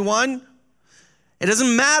 2021. It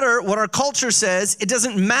doesn't matter what our culture says. It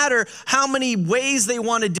doesn't matter how many ways they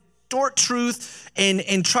want to distort truth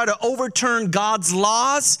and try to overturn God's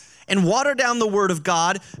laws and water down the word of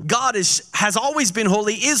God. God has always been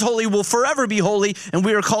holy, is holy, will forever be holy, and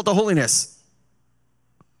we are called to holiness.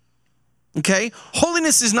 Okay?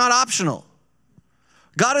 Holiness is not optional.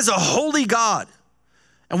 God is a holy God,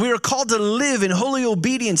 and we are called to live in holy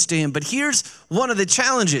obedience to him. But here's one of the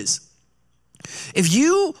challenges. If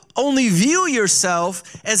you only view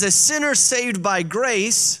yourself as a sinner saved by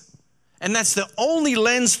grace, and that's the only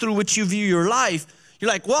lens through which you view your life, you're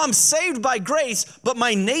like, well, I'm saved by grace, but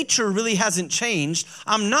my nature really hasn't changed.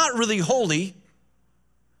 I'm not really holy.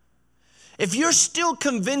 If you're still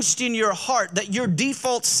convinced in your heart that your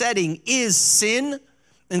default setting is sin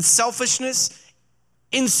and selfishness,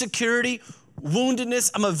 insecurity,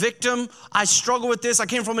 woundedness, I'm a victim, I struggle with this, I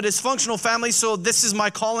came from a dysfunctional family, so this is my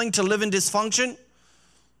calling to live in dysfunction.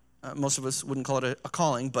 Most of us wouldn't call it a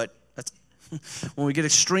calling, but that's when we get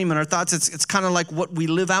extreme in our thoughts, it's kind of like what we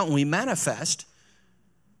live out and we manifest.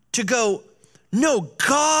 To go, no,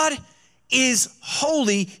 God is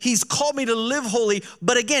holy. He's called me to live holy,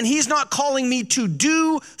 but again, he's not calling me to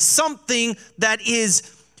do something that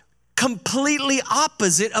is completely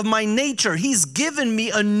opposite of my nature. He's given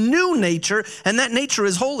me a new nature, and that nature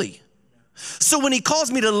is holy. So when he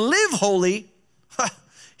calls me to live holy,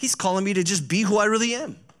 he's calling me to just be who I really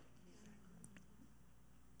am.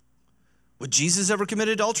 Would Jesus ever commit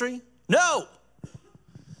adultery? No.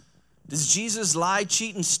 Does Jesus lie,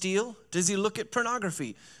 cheat, and steal? Does he look at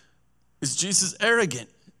pornography? Is Jesus arrogant?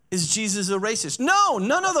 Is Jesus a racist? No,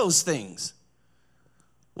 none of those things.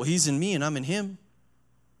 Well, he's in me and I'm in him.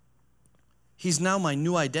 He's now my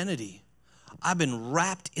new identity. I've been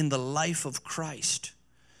wrapped in the life of Christ,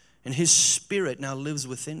 and his spirit now lives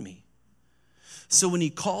within me. So when he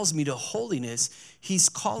calls me to holiness, he's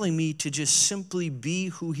calling me to just simply be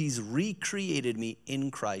who he's recreated me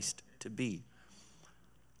in Christ to be.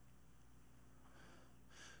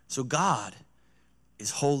 So God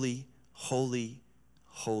is holy, holy,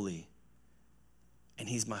 holy, and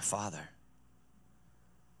he's my Father.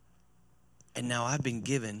 And now I've been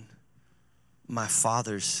given my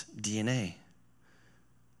Father's DNA.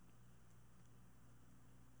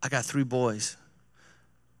 I got 3 boys,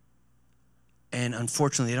 and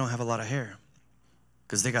unfortunately they don't have a lot of hair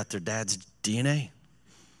because they got their dad's DNA,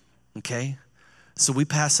 okay? So we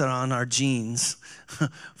pass it on our genes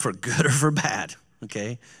for good or for bad,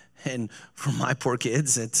 okay? And for my poor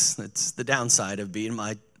kids, it's the downside of being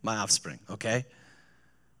my offspring, okay?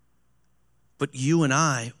 But you and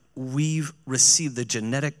I, we've received the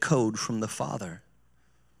genetic code from the Father.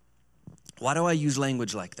 Why do I use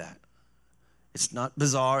language like that? It's not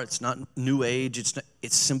bizarre, it's not new age,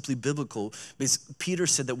 it's simply biblical. Because Peter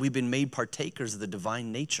said that we've been made partakers of the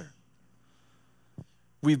divine nature.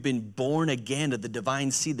 We've been born again of the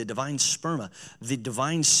divine seed, the divine sperma. The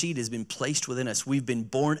divine seed has been placed within us. We've been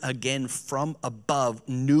born again from above,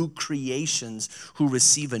 new creations who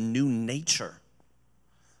receive a new nature.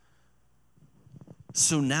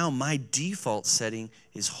 So now my default setting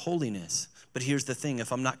is holiness. But here's the thing,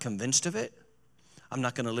 if I'm not convinced of it, I'm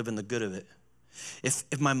not gonna live in the good of it. If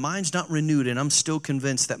my mind's not renewed and I'm still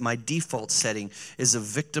convinced that my default setting is a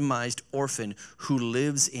victimized orphan who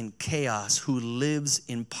lives in chaos, who lives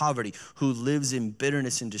in poverty, who lives in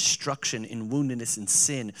bitterness and destruction, in woundedness and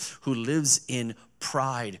sin, who lives in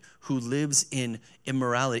pride, who lives in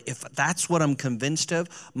immorality, if that's what I'm convinced of,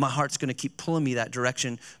 my heart's going to keep pulling me that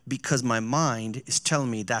direction because my mind is telling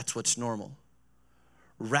me that's what's normal,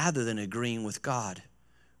 rather than agreeing with God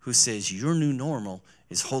who says your new normal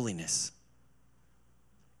is holiness.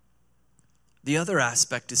 The other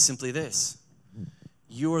aspect is simply this.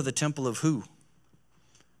 You are the temple of who?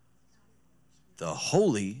 The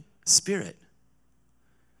Holy Spirit.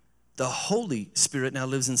 The Holy Spirit now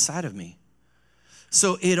lives inside of me.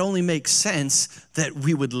 So it only makes sense that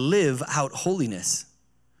we would live out holiness.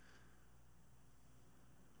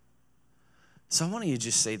 So I want you to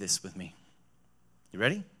just say this with me. You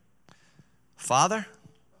ready? Father,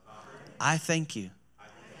 I thank you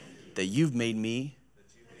that you've made me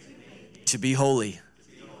to be holy.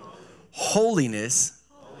 Holiness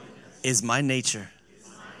is my nature.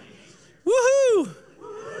 Woohoo!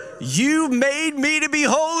 You made me to be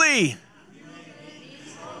holy.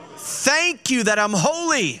 Thank you that I'm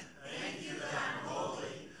holy.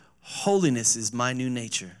 Holiness is my new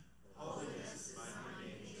nature.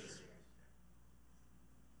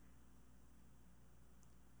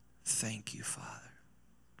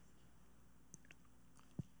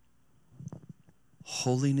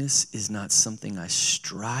 Holiness is not something I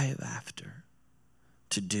strive after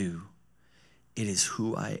to do. It is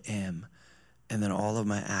who I am. And then all of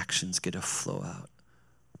my actions get a flow out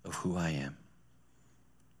of who I am.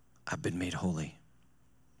 I've been made holy.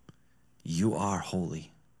 You are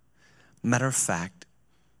holy. Matter of fact,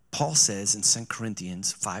 Paul says in 2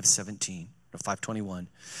 Corinthians 5:17 or 5:21,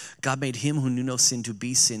 God made him who knew no sin to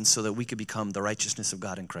be sin so that we could become the righteousness of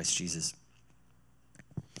God in Christ Jesus.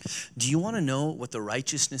 Do you want to know what the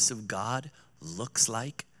righteousness of God looks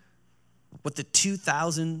like? What the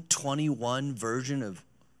 2021 version of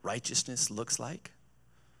righteousness looks like?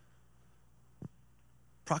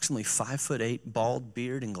 Approximately 5'8", bald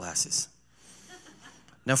beard and glasses.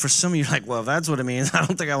 Now, for some of you, you're like, well, if that's what it means, I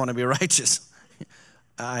don't think I want to be righteous.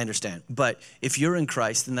 I understand. But if you're in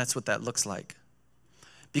Christ, then that's what that looks like.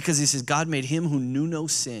 Because he says, God made him who knew no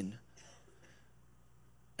sin.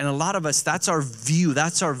 And a lot of us, that's our view,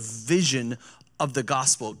 that's our vision of the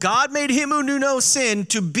gospel. God made him who knew no sin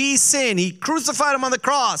to be sin. He crucified him on the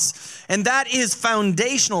cross. And that is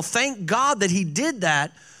foundational. Thank God that he did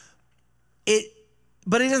that.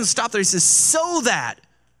 But he doesn't stop there. He says, so that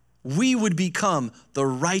we would become the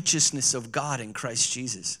righteousness of God in Christ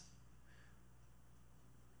Jesus.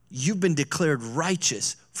 You've been declared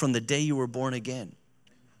righteous from the day you were born again.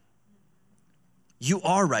 You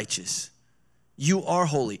are righteous. You are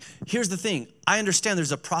holy. Here's the thing. I understand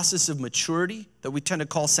there's a process of maturity that we tend to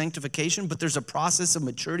call sanctification, but there's a process of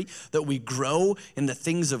maturity that we grow in the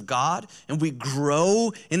things of God, and we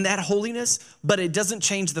grow in that holiness, but it doesn't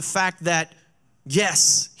change the fact that,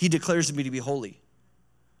 yes, he declares me to be holy.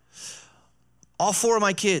 All four of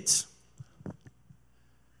my kids,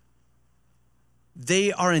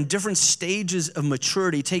 they are in different stages of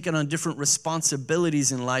maturity, taking on different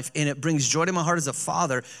responsibilities in life, and it brings joy to my heart as a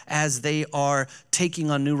father as they are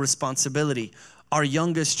taking on new responsibility. Our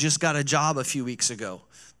youngest just got a job a few weeks ago.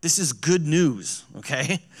 This is good news,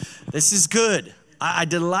 okay? This is good. I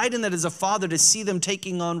delight in that as a father to see them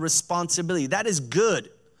taking on responsibility. That is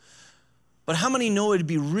good. But how many know it'd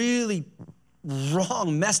be really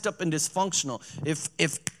wrong, messed up, and dysfunctional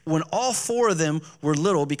if when all four of them were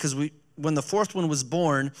little, because when the fourth one was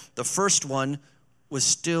born, the first one was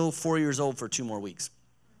still 4 years old for 2 more weeks.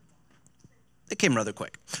 It came rather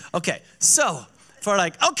quick. Okay, so for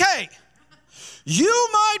okay, you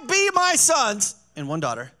might be my sons and one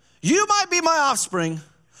daughter. You might be my offspring,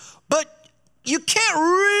 but you can't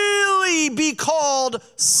really be called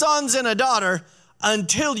sons and a daughter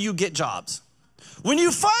until you get jobs. When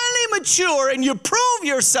you finally mature and you prove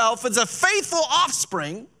yourself as a faithful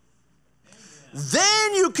offspring,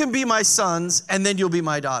 then you can be my sons, and then you'll be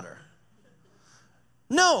my daughter.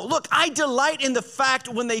 No, look, I delight in the fact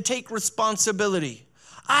when they take responsibility.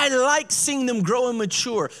 I like seeing them grow and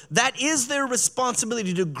mature. That is their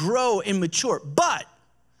responsibility, to grow and mature. But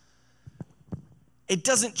it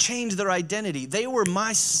doesn't change their identity. They were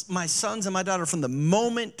my sons and my daughter from the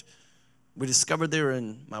moment we discovered they were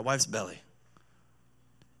in my wife's belly.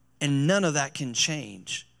 And none of that can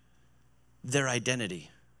change their identity.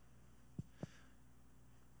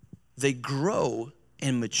 They grow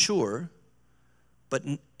and mature, but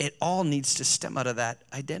it all needs to stem out of that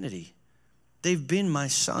identity. They've been my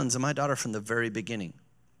sons and my daughter from the very beginning.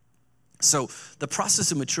 So the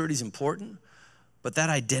process of maturity is important, but that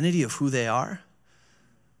identity of who they are,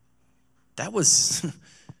 that was,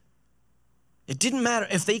 it didn't matter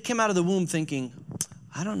if they came out of the womb thinking,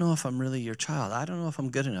 I don't know if I'm really your child. I don't know if I'm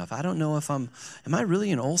good enough. I don't know if am I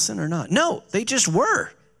really an Olson or not? No, they just were.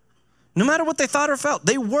 No matter what they thought or felt,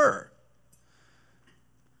 they were.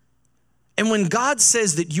 And when God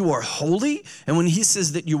says that you are holy, and when he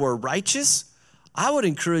says that you are righteous, I would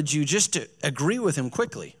encourage you just to agree with him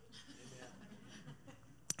quickly.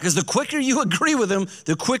 Because the quicker you agree with him,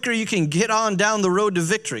 the quicker you can get on down the road to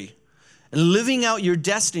victory and living out your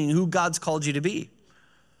destiny and who God's called you to be.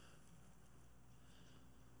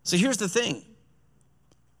 So here's the thing.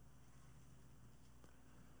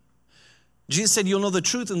 Jesus said, you'll know the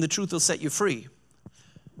truth, and the truth will set you free.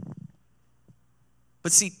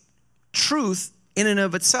 But see, truth in and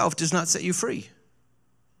of itself does not set you free.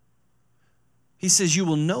 He says you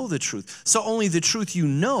will know the truth. So only the truth you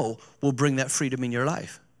know will bring that freedom in your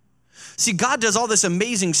life. See, God does all this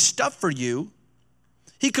amazing stuff for you.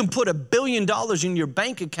 He can put $1 billion in your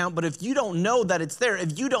bank account, but if you don't know that it's there,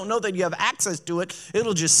 if you don't know that you have access to it,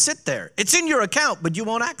 it'll just sit there. It's in your account, but you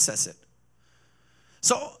won't access it.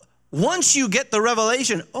 So once you get the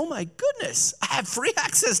revelation, oh my goodness, I have free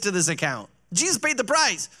access to this account. Jesus paid the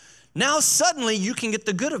price. Now suddenly you can get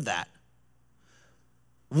the good of that.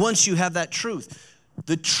 Once you have that truth.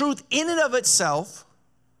 The truth in and of itself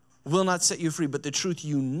will not set you free, but the truth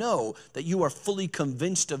you know that you are fully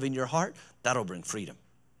convinced of in your heart, that'll bring freedom.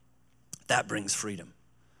 That brings freedom.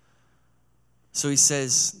 So he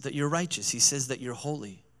says that you're righteous. He says that you're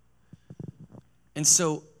holy. And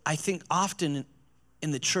so I think often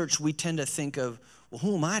in the church, we tend to think of, well,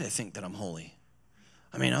 who am I to think that I'm holy?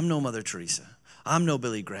 I mean, I'm no Mother Teresa. I'm no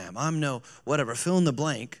Billy Graham. I'm no whatever. Fill in the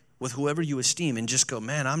blank with whoever you esteem and just go,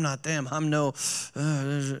 man, I'm not them. I'm no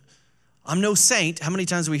saint. How many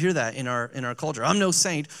times do we hear that in our culture? I'm no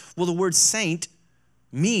saint. Well, the word saint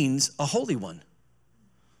means a holy one.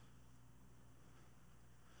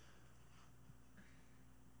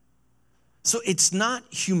 So it's not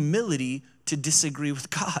humility to disagree with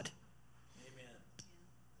God. Amen.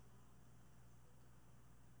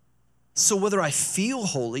 So whether I feel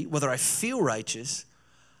holy, whether I feel righteous,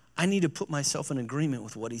 I need to put myself in agreement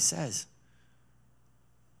with what he says.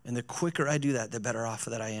 And the quicker I do that, the better off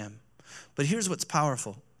that I am. But here's what's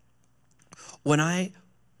powerful. When I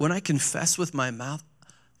confess with my mouth,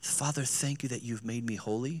 Father, thank you that you've made me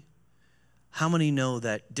holy. How many know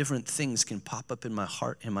that different things can pop up in my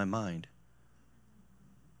heart and my mind?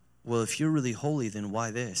 Well, if you're really holy, then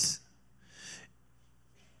why this?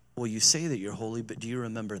 Well, you say that you're holy, but do you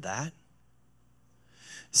remember that?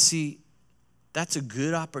 See, that's a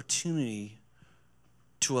good opportunity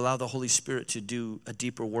to allow the Holy Spirit to do a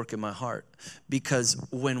deeper work in my heart. Because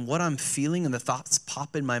when what I'm feeling and the thoughts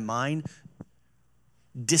pop in my mind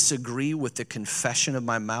disagree with the confession of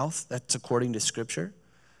my mouth, that's according to Scripture,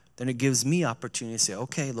 then it gives me opportunity to say,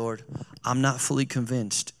 okay, Lord, I'm not fully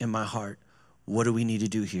convinced in my heart. What do we need to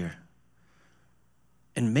do here?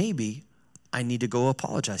 And maybe I need to go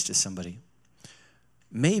apologize to somebody.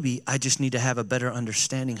 Maybe I just need to have a better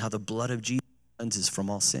understanding how the blood of Jesus cleanses from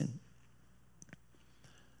all sin.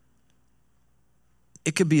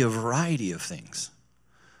 It could be a variety of things,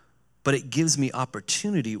 but it gives me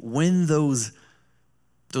opportunity when those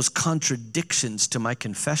contradictions to my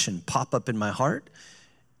confession pop up in my heart.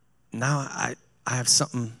 Now I have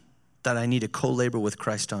something that I need to co-labor with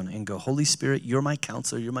Christ on and go, Holy Spirit, you're my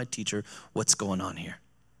counselor, you're my teacher. What's going on here?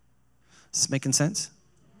 Is this making sense?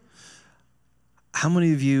 How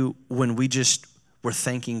many of you, when we just were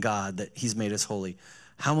thanking God that he's made us holy,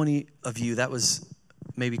 how many of you, that was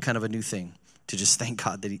maybe kind of a new thing, to just thank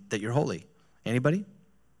God that you're holy? Anybody?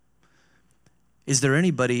 Is there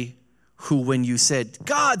anybody who, when you said,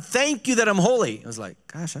 God, thank you that I'm holy, it was like,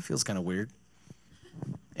 gosh, that feels kind of weird?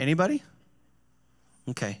 Anybody?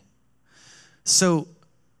 Okay. So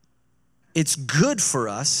it's good for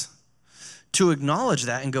us to acknowledge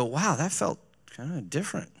that and go, wow, that felt kind of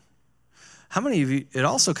different. How many of you, it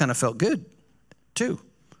also kind of felt good too?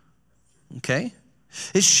 Okay.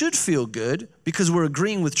 It should feel good because we're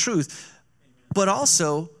agreeing with truth, but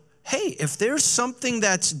also, hey, if there's something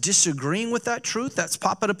that's disagreeing with that truth that's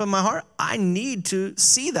popping up in my heart, I need to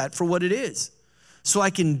see that for what it is, so I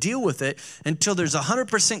can deal with it until there's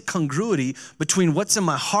 100% congruity between what's in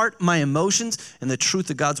my heart, my emotions, and the truth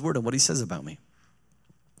of God's word and what he says about me.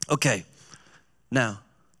 Okay, now,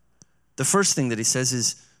 the first thing that he says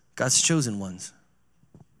is God's chosen ones.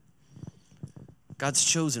 God's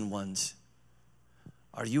chosen ones.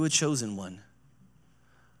 Are you a chosen one?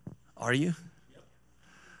 Are you?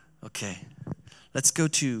 Okay, let's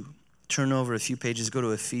turn over a few pages, go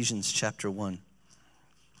to Ephesians chapter 1.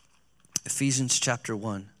 Ephesians chapter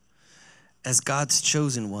 1, as God's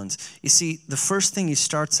chosen ones. You see, the first thing he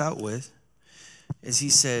starts out with is he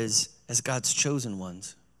says, as God's chosen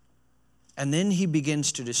ones. And then he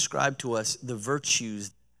begins to describe to us the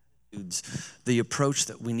virtues, the approach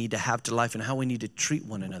that we need to have to life and how we need to treat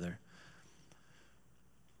one another.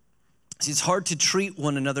 See, it's hard to treat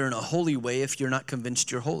one another in a holy way if you're not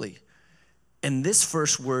convinced you're holy. In this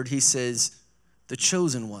first word, he says, the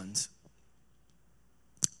chosen ones.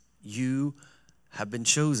 You have been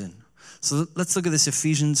chosen. So let's look at this,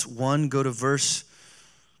 Ephesians 1, go to verse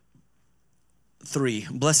 3.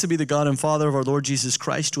 Blessed be the God and Father of our Lord Jesus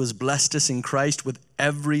Christ, who has blessed us in Christ with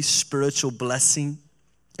every spiritual blessing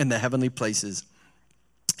in the heavenly places,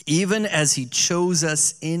 even as he chose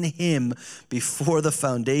us in him before the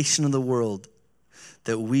foundation of the world,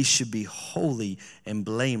 that we should be holy and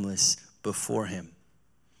blameless before him.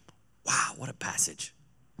 Wow, what a passage.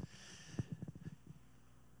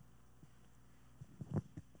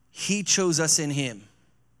 He chose us in him.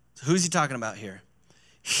 So who's he talking about here?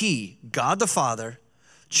 He, God the Father,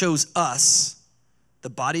 chose us, the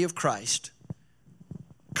body of Christ,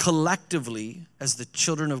 collectively as the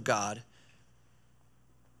children of God,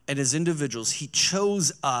 and as individuals. He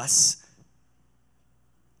chose us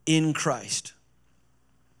in Christ.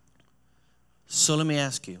 So let me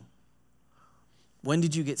ask you, when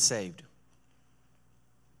did you get saved?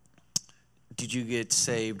 Did you get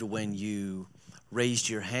saved when you raised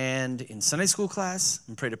your hand in Sunday school class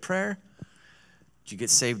and prayed a prayer? Did you get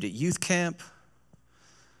saved at youth camp?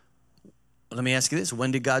 Let me ask you this.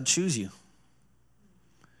 When did God choose you?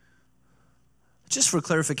 Just for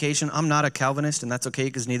clarification, I'm not a Calvinist, and that's okay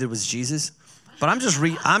because neither was Jesus. But I'm just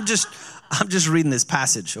reading this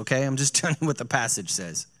passage, okay? I'm just telling you what the passage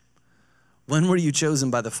says. When were you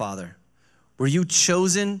chosen by the Father? Were you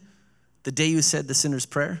chosen the day you said the sinner's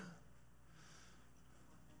prayer?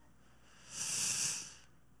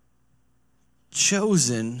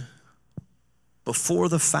 Chosen before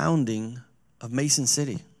the founding of Mason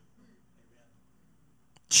City.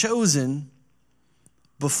 Chosen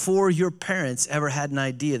before your parents ever had an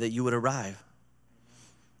idea that you would arrive.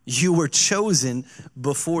 You were chosen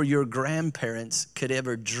before your grandparents could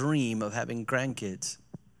ever dream of having grandkids.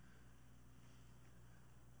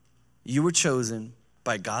 You were chosen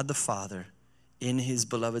by God the Father in his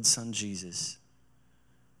beloved Son Jesus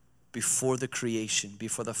before the creation,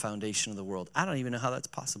 before the foundation of the world. I don't even know how that's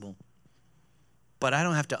possible. But I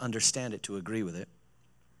don't have to understand it to agree with it.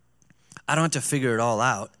 I don't have to figure it all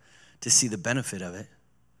out to see the benefit of it.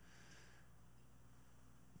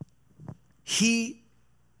 He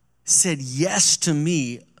said yes to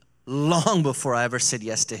me long before I ever said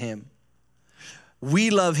yes to him. We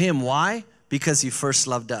love him. Why? Because he first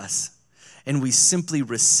loved us. And we simply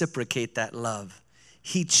reciprocate that love.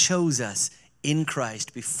 He chose us in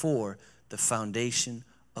Christ before the foundation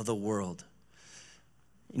of the world.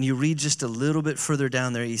 And you read just a little bit further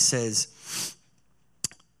down there, he says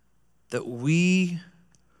that we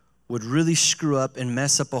would really screw up and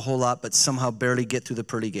mess up a whole lot, but somehow barely get through the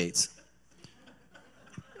pearly gates.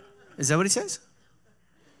 Is that what he says?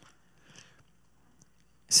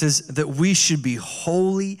 It says that we should be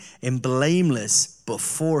holy and blameless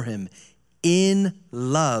before him. In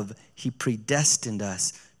love, he predestined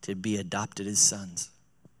us to be adopted as sons.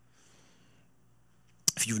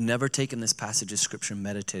 If you've never taken this passage of Scripture and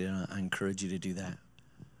meditated on it, I encourage you to do that.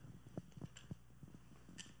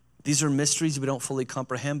 These are mysteries we don't fully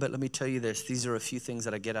comprehend, but let me tell you this. These are a few things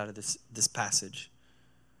that I get out of this passage.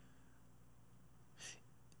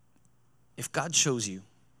 If God chose you,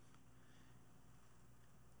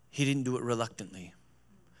 he didn't do it reluctantly.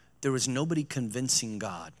 There was nobody convincing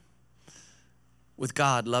God. With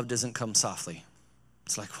God, love doesn't come softly.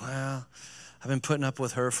 It's like, well, I've been putting up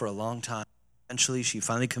with her for a long time. Eventually, she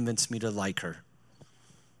finally convinced me to like her.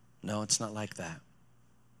 No, it's not like that.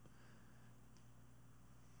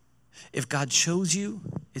 If God chose you,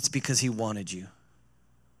 it's because he wanted you.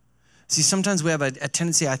 See, sometimes we have a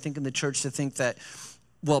tendency, I think, in the church to think that,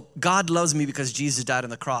 well, God loves me because Jesus died on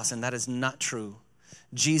the cross, and that is not true.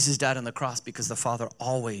 Jesus died on the cross because the Father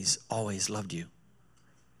always, always loved you.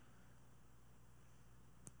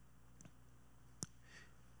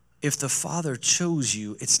 If the Father chose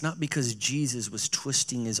you, it's not because Jesus was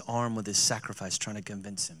twisting his arm with his sacrifice trying to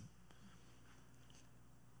convince him.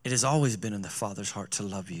 It has always been in the Father's heart to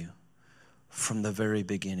love you from the very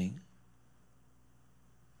beginning.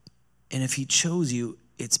 And if he chose you,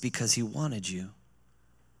 it's because he wanted you.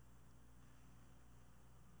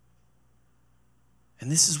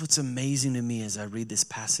 And this is what's amazing to me as I read this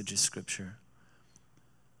passage of Scripture.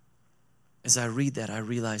 As I read that, I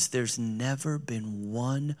realize there's never been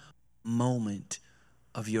one moment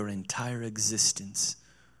of your entire existence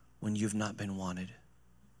when you've not been wanted.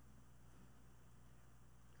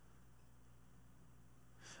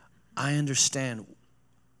 I understand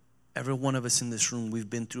every one of us in this room, we've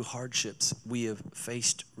been through hardships. We have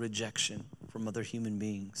faced rejection from other human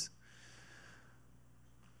beings.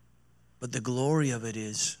 But the glory of it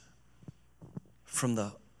is, from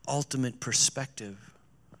the ultimate perspective,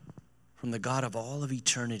 from the God of all of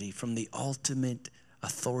eternity, from the ultimate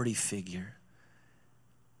authority figure,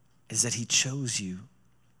 is that he chose you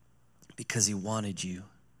because he wanted you.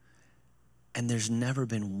 And there's never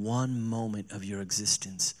been one moment of your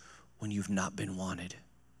existence when you've not been wanted.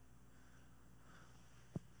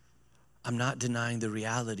 I'm not denying the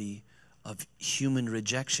reality of human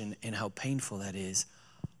rejection and how painful that is.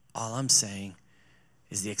 All I'm saying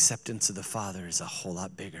is the acceptance of the Father is a whole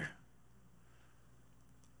lot bigger.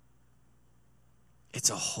 It's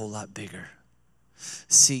a whole lot bigger.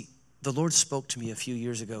 See, the Lord spoke to me a few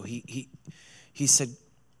years ago. He said,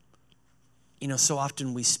 you know, so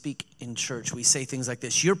often we speak in church, we say things like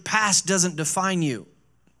this: your past doesn't define you.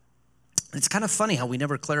 It's kind of funny how we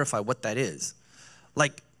never clarify what that is.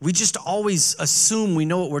 Like, we just always assume we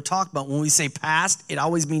know what we're talking about. When we say past, it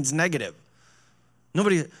always means negative.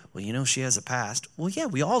 Nobody, well, you know, she has a past. Well, yeah,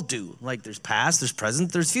 we all do. Like, there's past, there's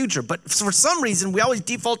present, there's future. But for some reason, we always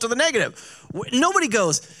default to the negative. Nobody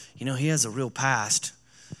goes, you know, he has a real past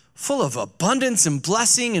full of abundance and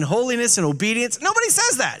blessing and holiness and obedience. Nobody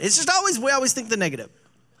says that. It's just we always think the negative.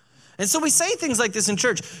 And so we say things like this in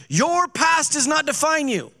church. Your past does not define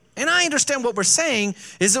you. And I understand what we're saying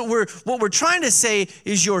is that what we're trying to say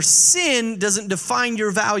is your sin doesn't define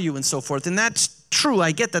your value and so forth. And that's true.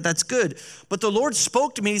 I get that. That's good. But the Lord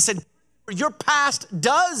spoke to me. He said, your past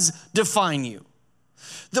does define you.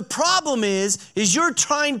 The problem is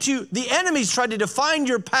the enemy's tried to define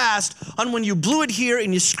your past on when you blew it here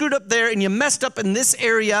and you screwed up there and you messed up in this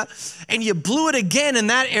area and you blew it again in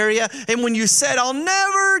that area. And when you said, I'll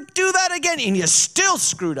never do that again, and you still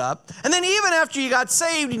screwed up. And then even after you got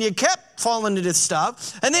saved and you kept falling into this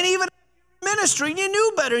stuff, and then even ministry and you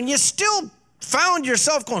knew better and you still found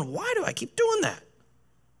yourself going, why do I keep doing that?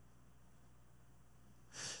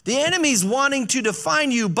 The enemy's wanting to define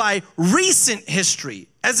you by recent history,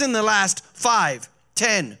 as in the last 5,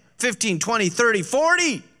 10, 15, 20, 30,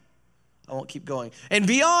 40. I won't keep going. And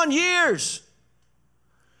beyond years.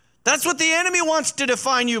 That's what the enemy wants to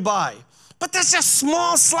define you by. But that's a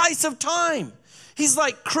small slice of time. He's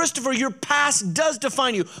like, Christopher, your past does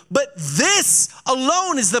define you. But this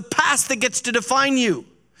alone is the past that gets to define you.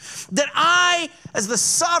 That I, as the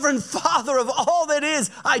sovereign Father of all that is,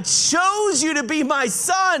 I chose you to be my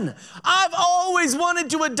son. I've always wanted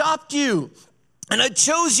to adopt you. And I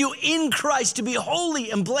chose you in Christ to be holy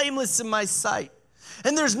and blameless in my sight.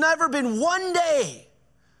 And there's never been one day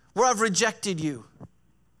where I've rejected you.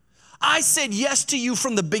 I said yes to you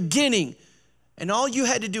from the beginning. And all you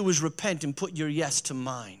had to do was repent and put your yes to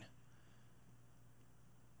mine.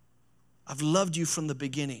 I've loved you from the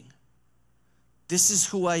beginning. This is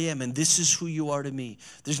who I am, and this is who you are to me.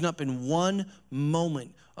 There's not been one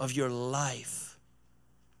moment of your life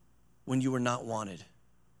when you were not wanted.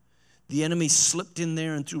 The enemy slipped in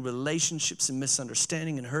there and through relationships and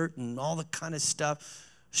misunderstanding and hurt and all the kind of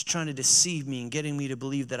stuff was trying to deceive me and getting me to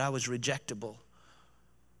believe that I was rejectable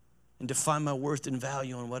and to find my worth and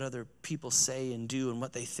value on what other people say and do and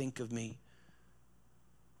what they think of me.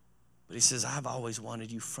 But he says, I've always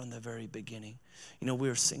wanted you from the very beginning. You know, we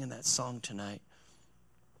were singing that song tonight.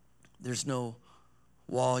 There's no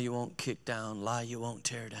wall you won't kick down, lie you won't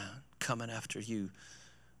tear down, coming after you.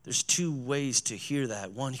 There's two ways to hear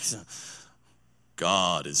that. One,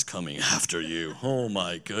 God is coming after you. Oh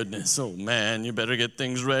my goodness. Oh man, you better get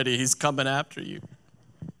things ready. He's coming after you.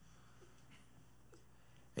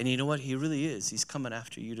 And you know what? He really is. He's coming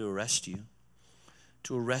after you to arrest you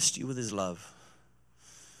with his love,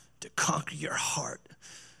 to conquer your heart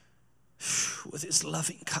with his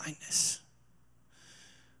loving kindness.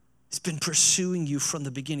 He's been pursuing you from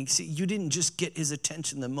the beginning. See, you didn't just get his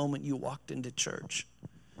attention the moment you walked into church.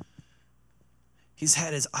 He's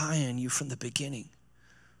had his eye on you from the beginning.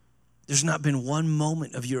 There's not been one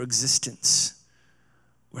moment of your existence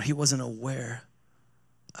where he wasn't aware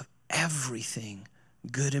of everything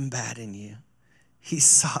good and bad in you. He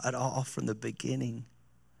saw it all from the beginning.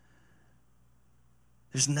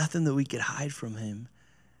 There's nothing that we could hide from him.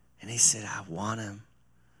 And he said, I want him.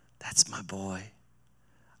 That's my boy.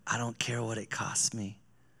 I don't care what it costs me.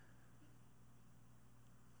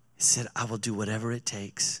 He said, I will do whatever it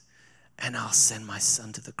takes, and I'll send my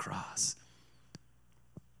son to the cross.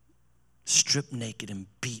 Stripped naked and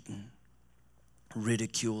beaten,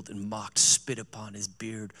 ridiculed and mocked, spit upon, his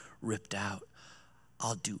beard ripped out.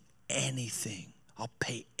 I'll do anything. I'll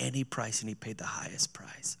pay any price, and he paid the highest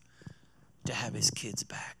price to have his kids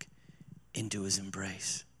back into his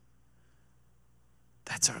embrace.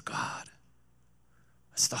 That's our God.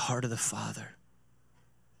 That's the heart of the Father.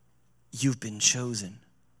 You've been chosen.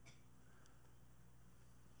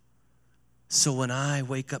 So when I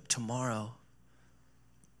wake up tomorrow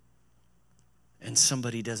and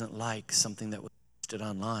somebody doesn't like something that was posted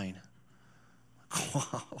online,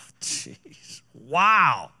 oh, jeez,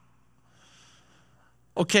 wow.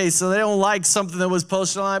 Okay, so they don't like something that was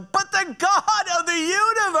posted online, but the God of the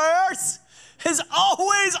universe has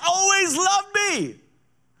always loved me.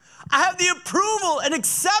 I have the approval and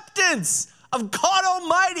acceptance of God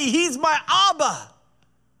Almighty. He's my Abba.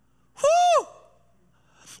 Whoo!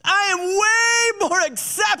 I am way more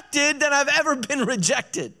accepted than I've ever been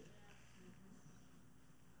rejected.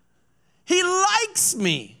 He likes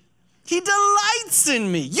me. He delights in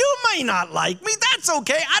me. You may not like me. That's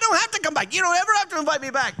okay. I don't have to come back. You don't ever have to invite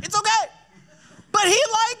me back. It's okay. But he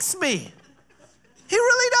likes me. He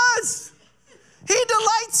really does. He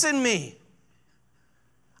delights in me.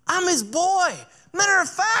 I'm his boy. Matter of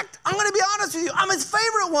fact, I'm going to be honest with you. I'm his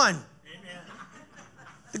favorite one. Amen.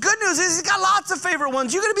 The good news is he's got lots of favorite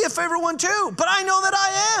ones. You're going to be a favorite one too. But I know that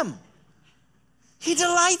I am. He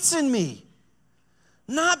delights in me.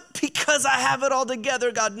 Not because I have it all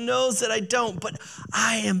together. God knows that I don't, but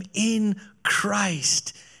I am in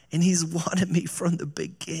Christ, and he's wanted me from the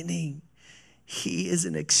beginning. He is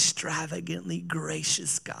an extravagantly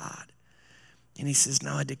gracious God. And he says,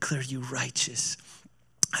 now I declare you righteous.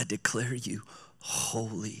 I declare you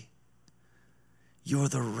holy. You're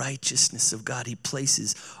the righteousness of God. He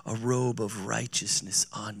places a robe of righteousness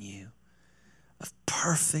on you, of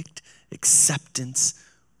perfect acceptance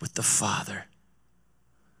with the Father.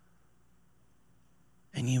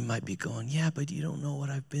 And you might be going, yeah, but you don't know what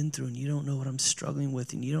I've been through, and you don't know what I'm struggling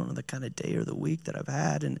with, and you don't know the kind of day or the week that I've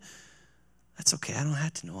had, and that's okay. I don't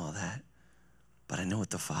have to know all that, but I know what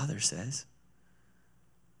the Father says.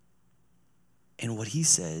 And what he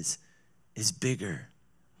says is bigger,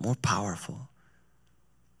 more powerful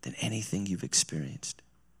than anything you've experienced.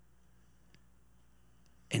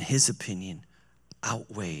 And his opinion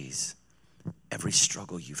outweighs every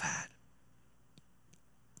struggle you've had.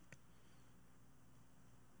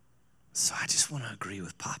 So I just want to agree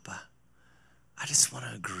with Papa. I just want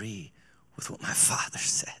to agree with what my Father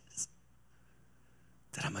says,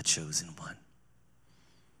 that I'm a chosen one.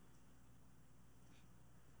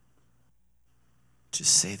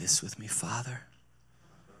 Just say this with me. Father,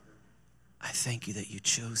 I thank you that you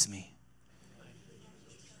chose me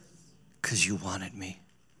because you wanted me.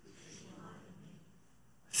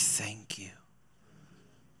 Thank you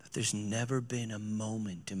that there's never been a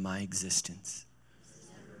moment in my existence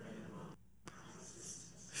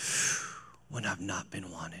when I've not been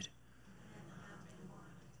wanted.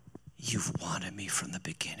 You've wanted me from the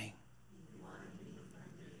beginning.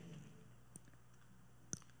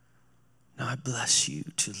 Now I bless you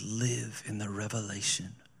to live in the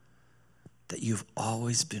revelation that you've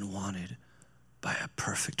always been wanted by a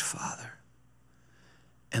perfect Father.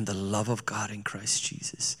 And the love of God in Christ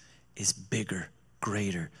Jesus is bigger,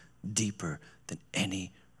 greater, deeper than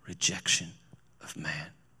any rejection of man.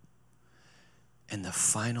 And the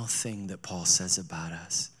final thing that Paul says about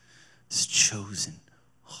us is chosen,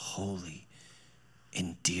 holy,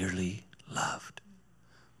 and dearly loved.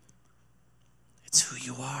 It's who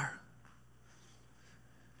you are.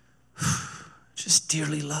 Just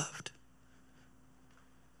dearly loved.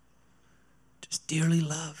 Just dearly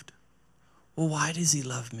loved. Well, why does he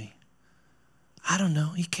love me? I don't know.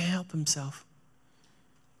 He can't help himself.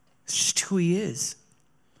 It's just who he is.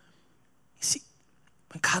 You see,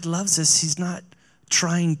 when God loves us, he's not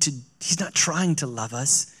trying to love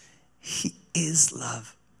us. He is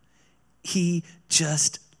love. He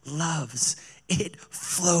just loves. It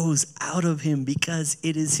flows out of him because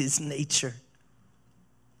it is his nature.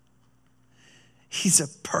 He's a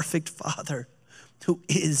perfect Father who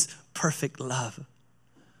is perfect love.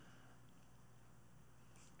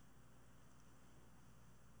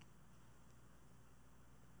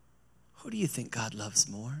 Who do you think God loves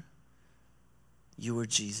more? You or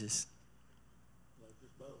Jesus?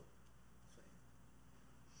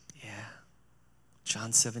 Yeah.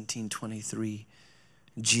 John 17:23.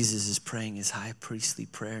 Jesus is praying his high priestly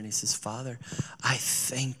prayer, and he says, Father, I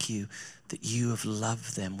thank you that you have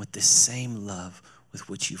loved them with the same love with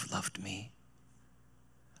which you've loved me.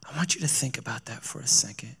 I want you to think about that for a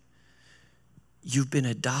second. You've been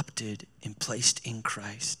adopted and placed in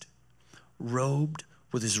Christ, robed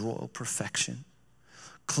with his royal perfection,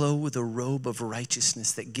 clothed with a robe of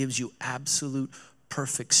righteousness that gives you absolute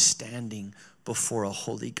perfect standing before a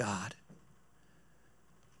holy God.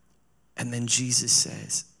 And then Jesus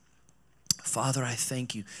says, Father, I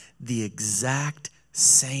thank you. The exact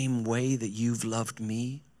same way that you've loved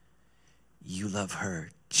me, you love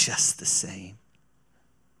her just the same.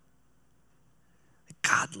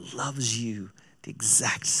 God loves you the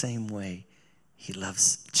exact same way he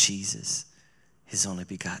loves Jesus, his only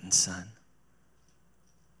begotten Son.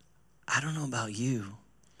 I don't know about you,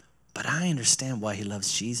 but I understand why he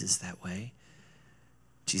loves Jesus that way.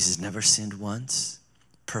 Jesus never sinned once,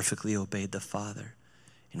 perfectly obeyed the Father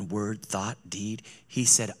in word, thought, deed. He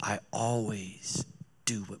said, I always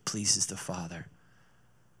do what pleases the Father.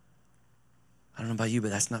 I don't know about you,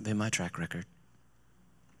 but that's not been my track record.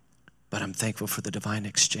 But I'm thankful for the divine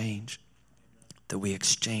exchange, that we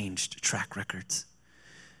exchanged track records.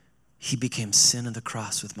 He became sin on the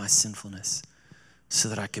cross with my sinfulness so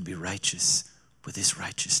that I could be righteous with his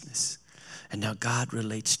righteousness. And now God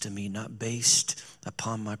relates to me not based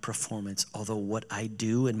upon my performance, although what I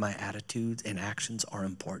do and my attitudes and actions are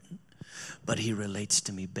important, but he relates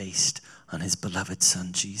to me based on his beloved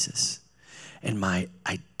Son, Jesus. And my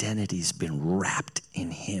identity's been wrapped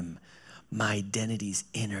in him. My identity's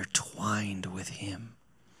intertwined with him.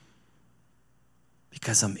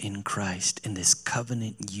 Because I'm in Christ, in this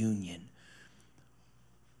covenant union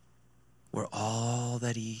where all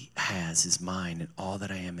that he has is mine and all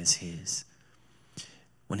that I am is his.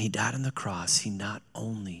 When he died on the cross, he not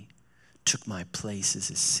only took my place as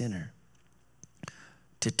a sinner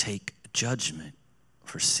to take judgment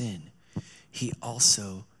for sin, he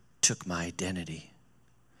also took my identity.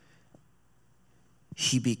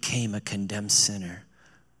 He became a condemned sinner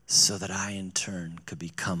so that I in turn could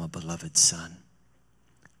become a beloved son,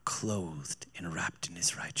 clothed and wrapped in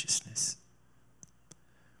his righteousness.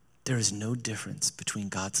 There is no difference between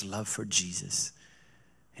God's love for Jesus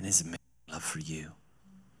and his amazing love for you.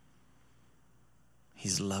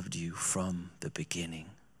 He's loved you from the beginning.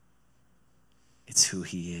 It's who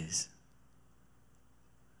he is.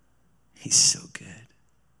 He's so good.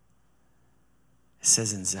 It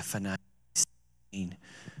says in Zephaniah 16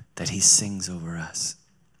 that he sings over us.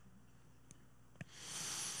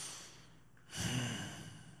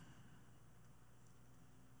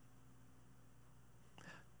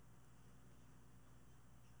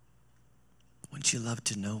 Wouldn't you love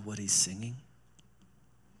to know what he's singing?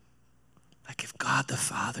 Like if God the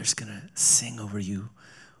Father's going to sing over you,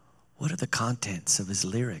 what are the contents of his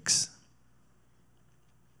lyrics?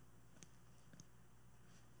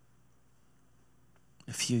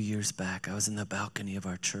 A few years back, I was in the balcony of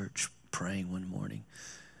our church praying one morning,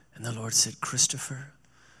 and the Lord said, Christopher,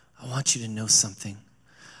 I want you to know something.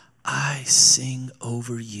 I sing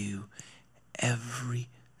over you every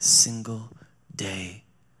single day,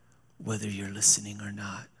 whether you're listening or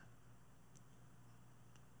not.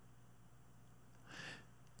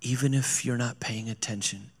 Even if you're not paying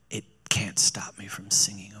attention, it can't stop me from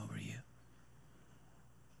singing over you.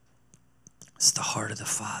 It's the heart of the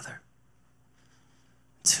Father.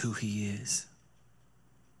 It's who he is.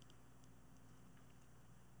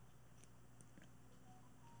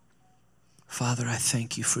 Father, I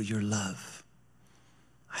thank you for your love.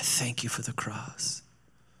 I thank you for the cross.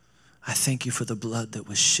 I thank you for the blood that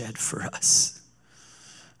was shed for us.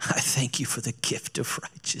 I thank you for the gift of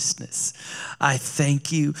righteousness. I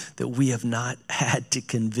thank you that we have not had to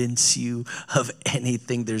convince you of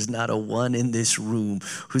anything. There's not a one in this room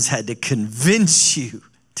who's had to convince you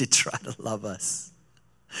to try to love us.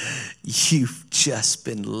 You've just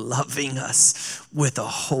been loving us with a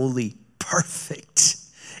holy, perfect,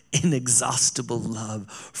 inexhaustible love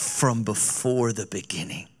from before the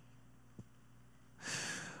beginning.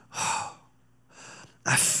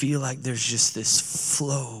 I feel like there's just this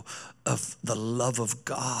flow of the love of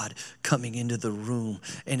God coming into the room,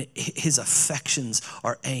 and his affections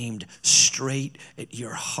are aimed straight at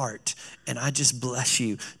your heart. And I just bless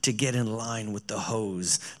you to get in line with the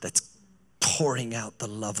hose that's pouring out the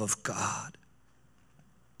love of God.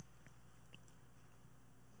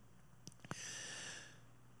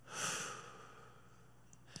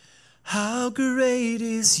 How great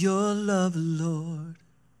is your love, Lord.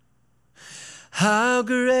 How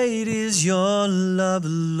great is your love,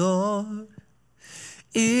 Lord.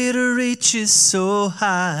 It reaches so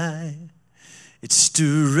high. It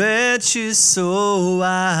stretches so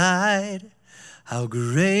wide. How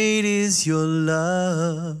great is your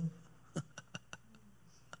love.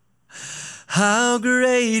 How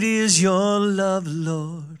great is your love,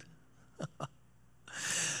 Lord.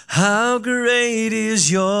 How great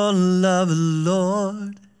is your love,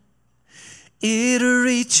 Lord. It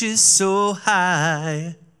reaches so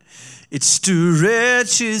high, it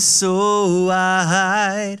stretches so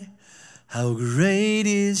wide. How great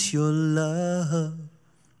is your love.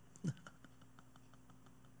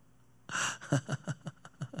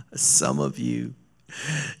 Some of you,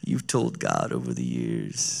 you've told God over the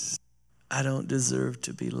years, I don't deserve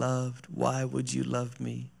to be loved. Why would you love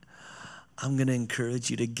me? I'm going to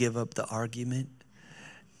encourage you to give up the argument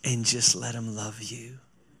and just let him love you.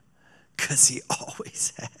 Because he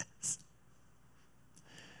always has.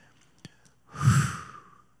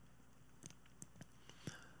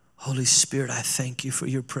 Holy Spirit, I thank you for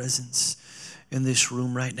your presence in this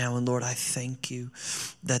room right now. And Lord, I thank you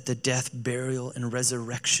that the death, burial, and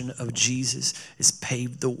resurrection of Jesus has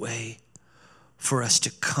paved the way for us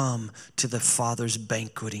to come to the Father's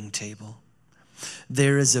banqueting table.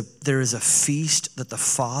 There is a feast that the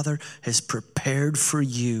Father has prepared for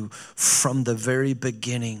you from the very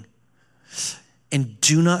beginning. And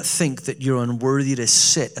do not think that you're unworthy to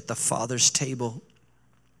sit at the Father's table.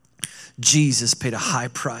 Jesus paid a high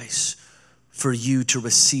price for you to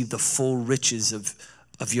receive the full riches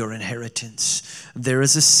of your inheritance. There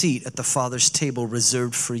is a seat at the Father's table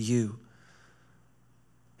reserved for you.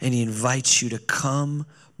 And he invites you to come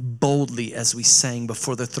boldly, as we sang,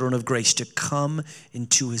 before the throne of grace, to come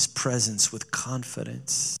into his presence with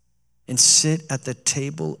confidence and sit at the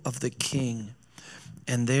table of the King.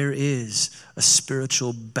 And there is a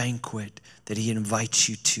spiritual banquet that he invites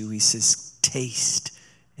you to. He says, taste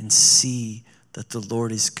and see that the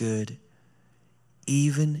Lord is good.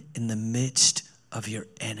 Even in the midst of your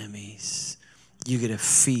enemies, you get a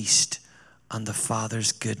feast on the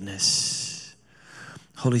Father's goodness.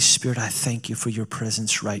 Holy Spirit, I thank you for your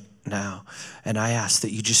presence right now. And I ask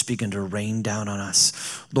that you just begin to rain down on us.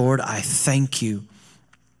 Lord, I thank you.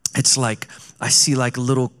 It's like I see like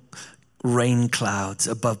little rain clouds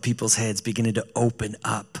above people's heads beginning to open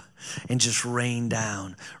up and just rain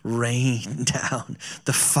down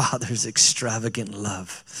the Father's extravagant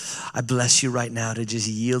love. I bless you right now to just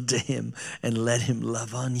yield to him and let him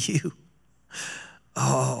love on you.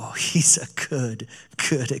 Oh, he's a good,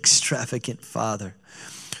 extravagant Father.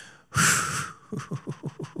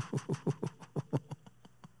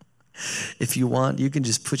 If you want, you can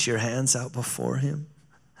just put your hands out before him.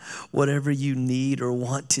 Whatever you need or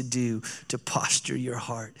want to do to posture your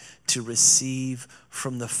heart to receive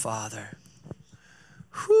from the Father.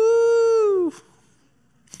 Whoo!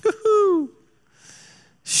 Woo-hoo!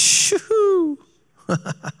 Shoo!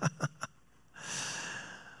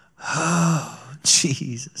 Oh,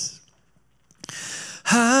 Jesus.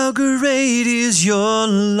 How great is your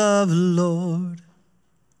love, Lord.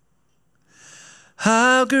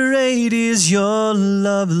 How great is your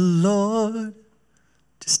love, Lord.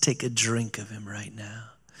 Just take a drink of him right now.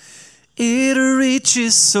 It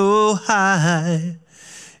reaches so high.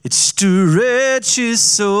 It stretches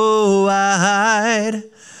so wide.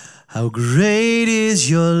 How great is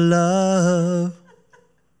your love.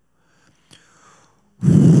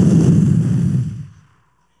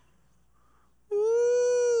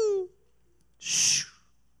 Shh.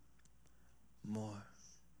 More.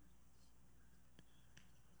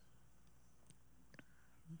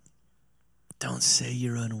 Don't say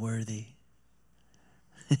you're unworthy.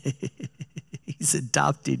 He's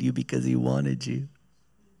adopted you because he wanted you.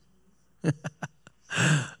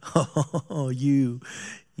 Oh,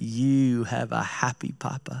 you have a happy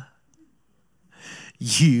papa.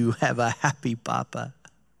 You have a happy papa.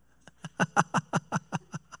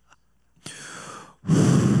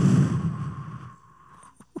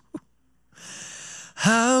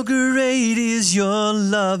 How great is your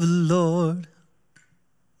love, Lord.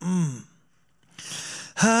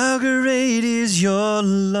 How great is your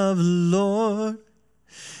love, Lord.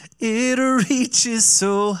 It reaches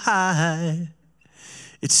so high.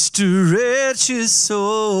 It stretches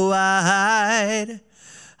so wide.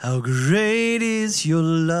 How great is your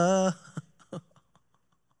love.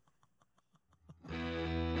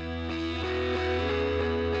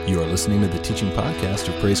 You are listening to the teaching podcast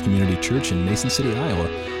of Praise Community Church in Mason City, Iowa.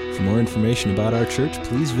 For more information about our church,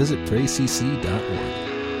 please visit praisecc.org.